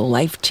discover the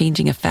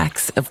life-changing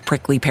effects of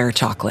prickly pear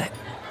chocolate.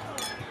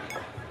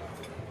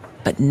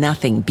 But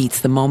nothing beats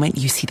the moment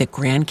you see the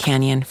Grand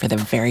Canyon for the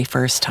very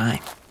first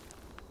time.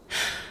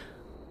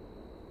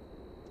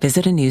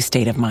 Visit a new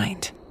state of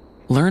mind.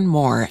 Learn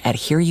more at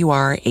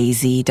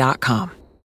hereyouareaz.com.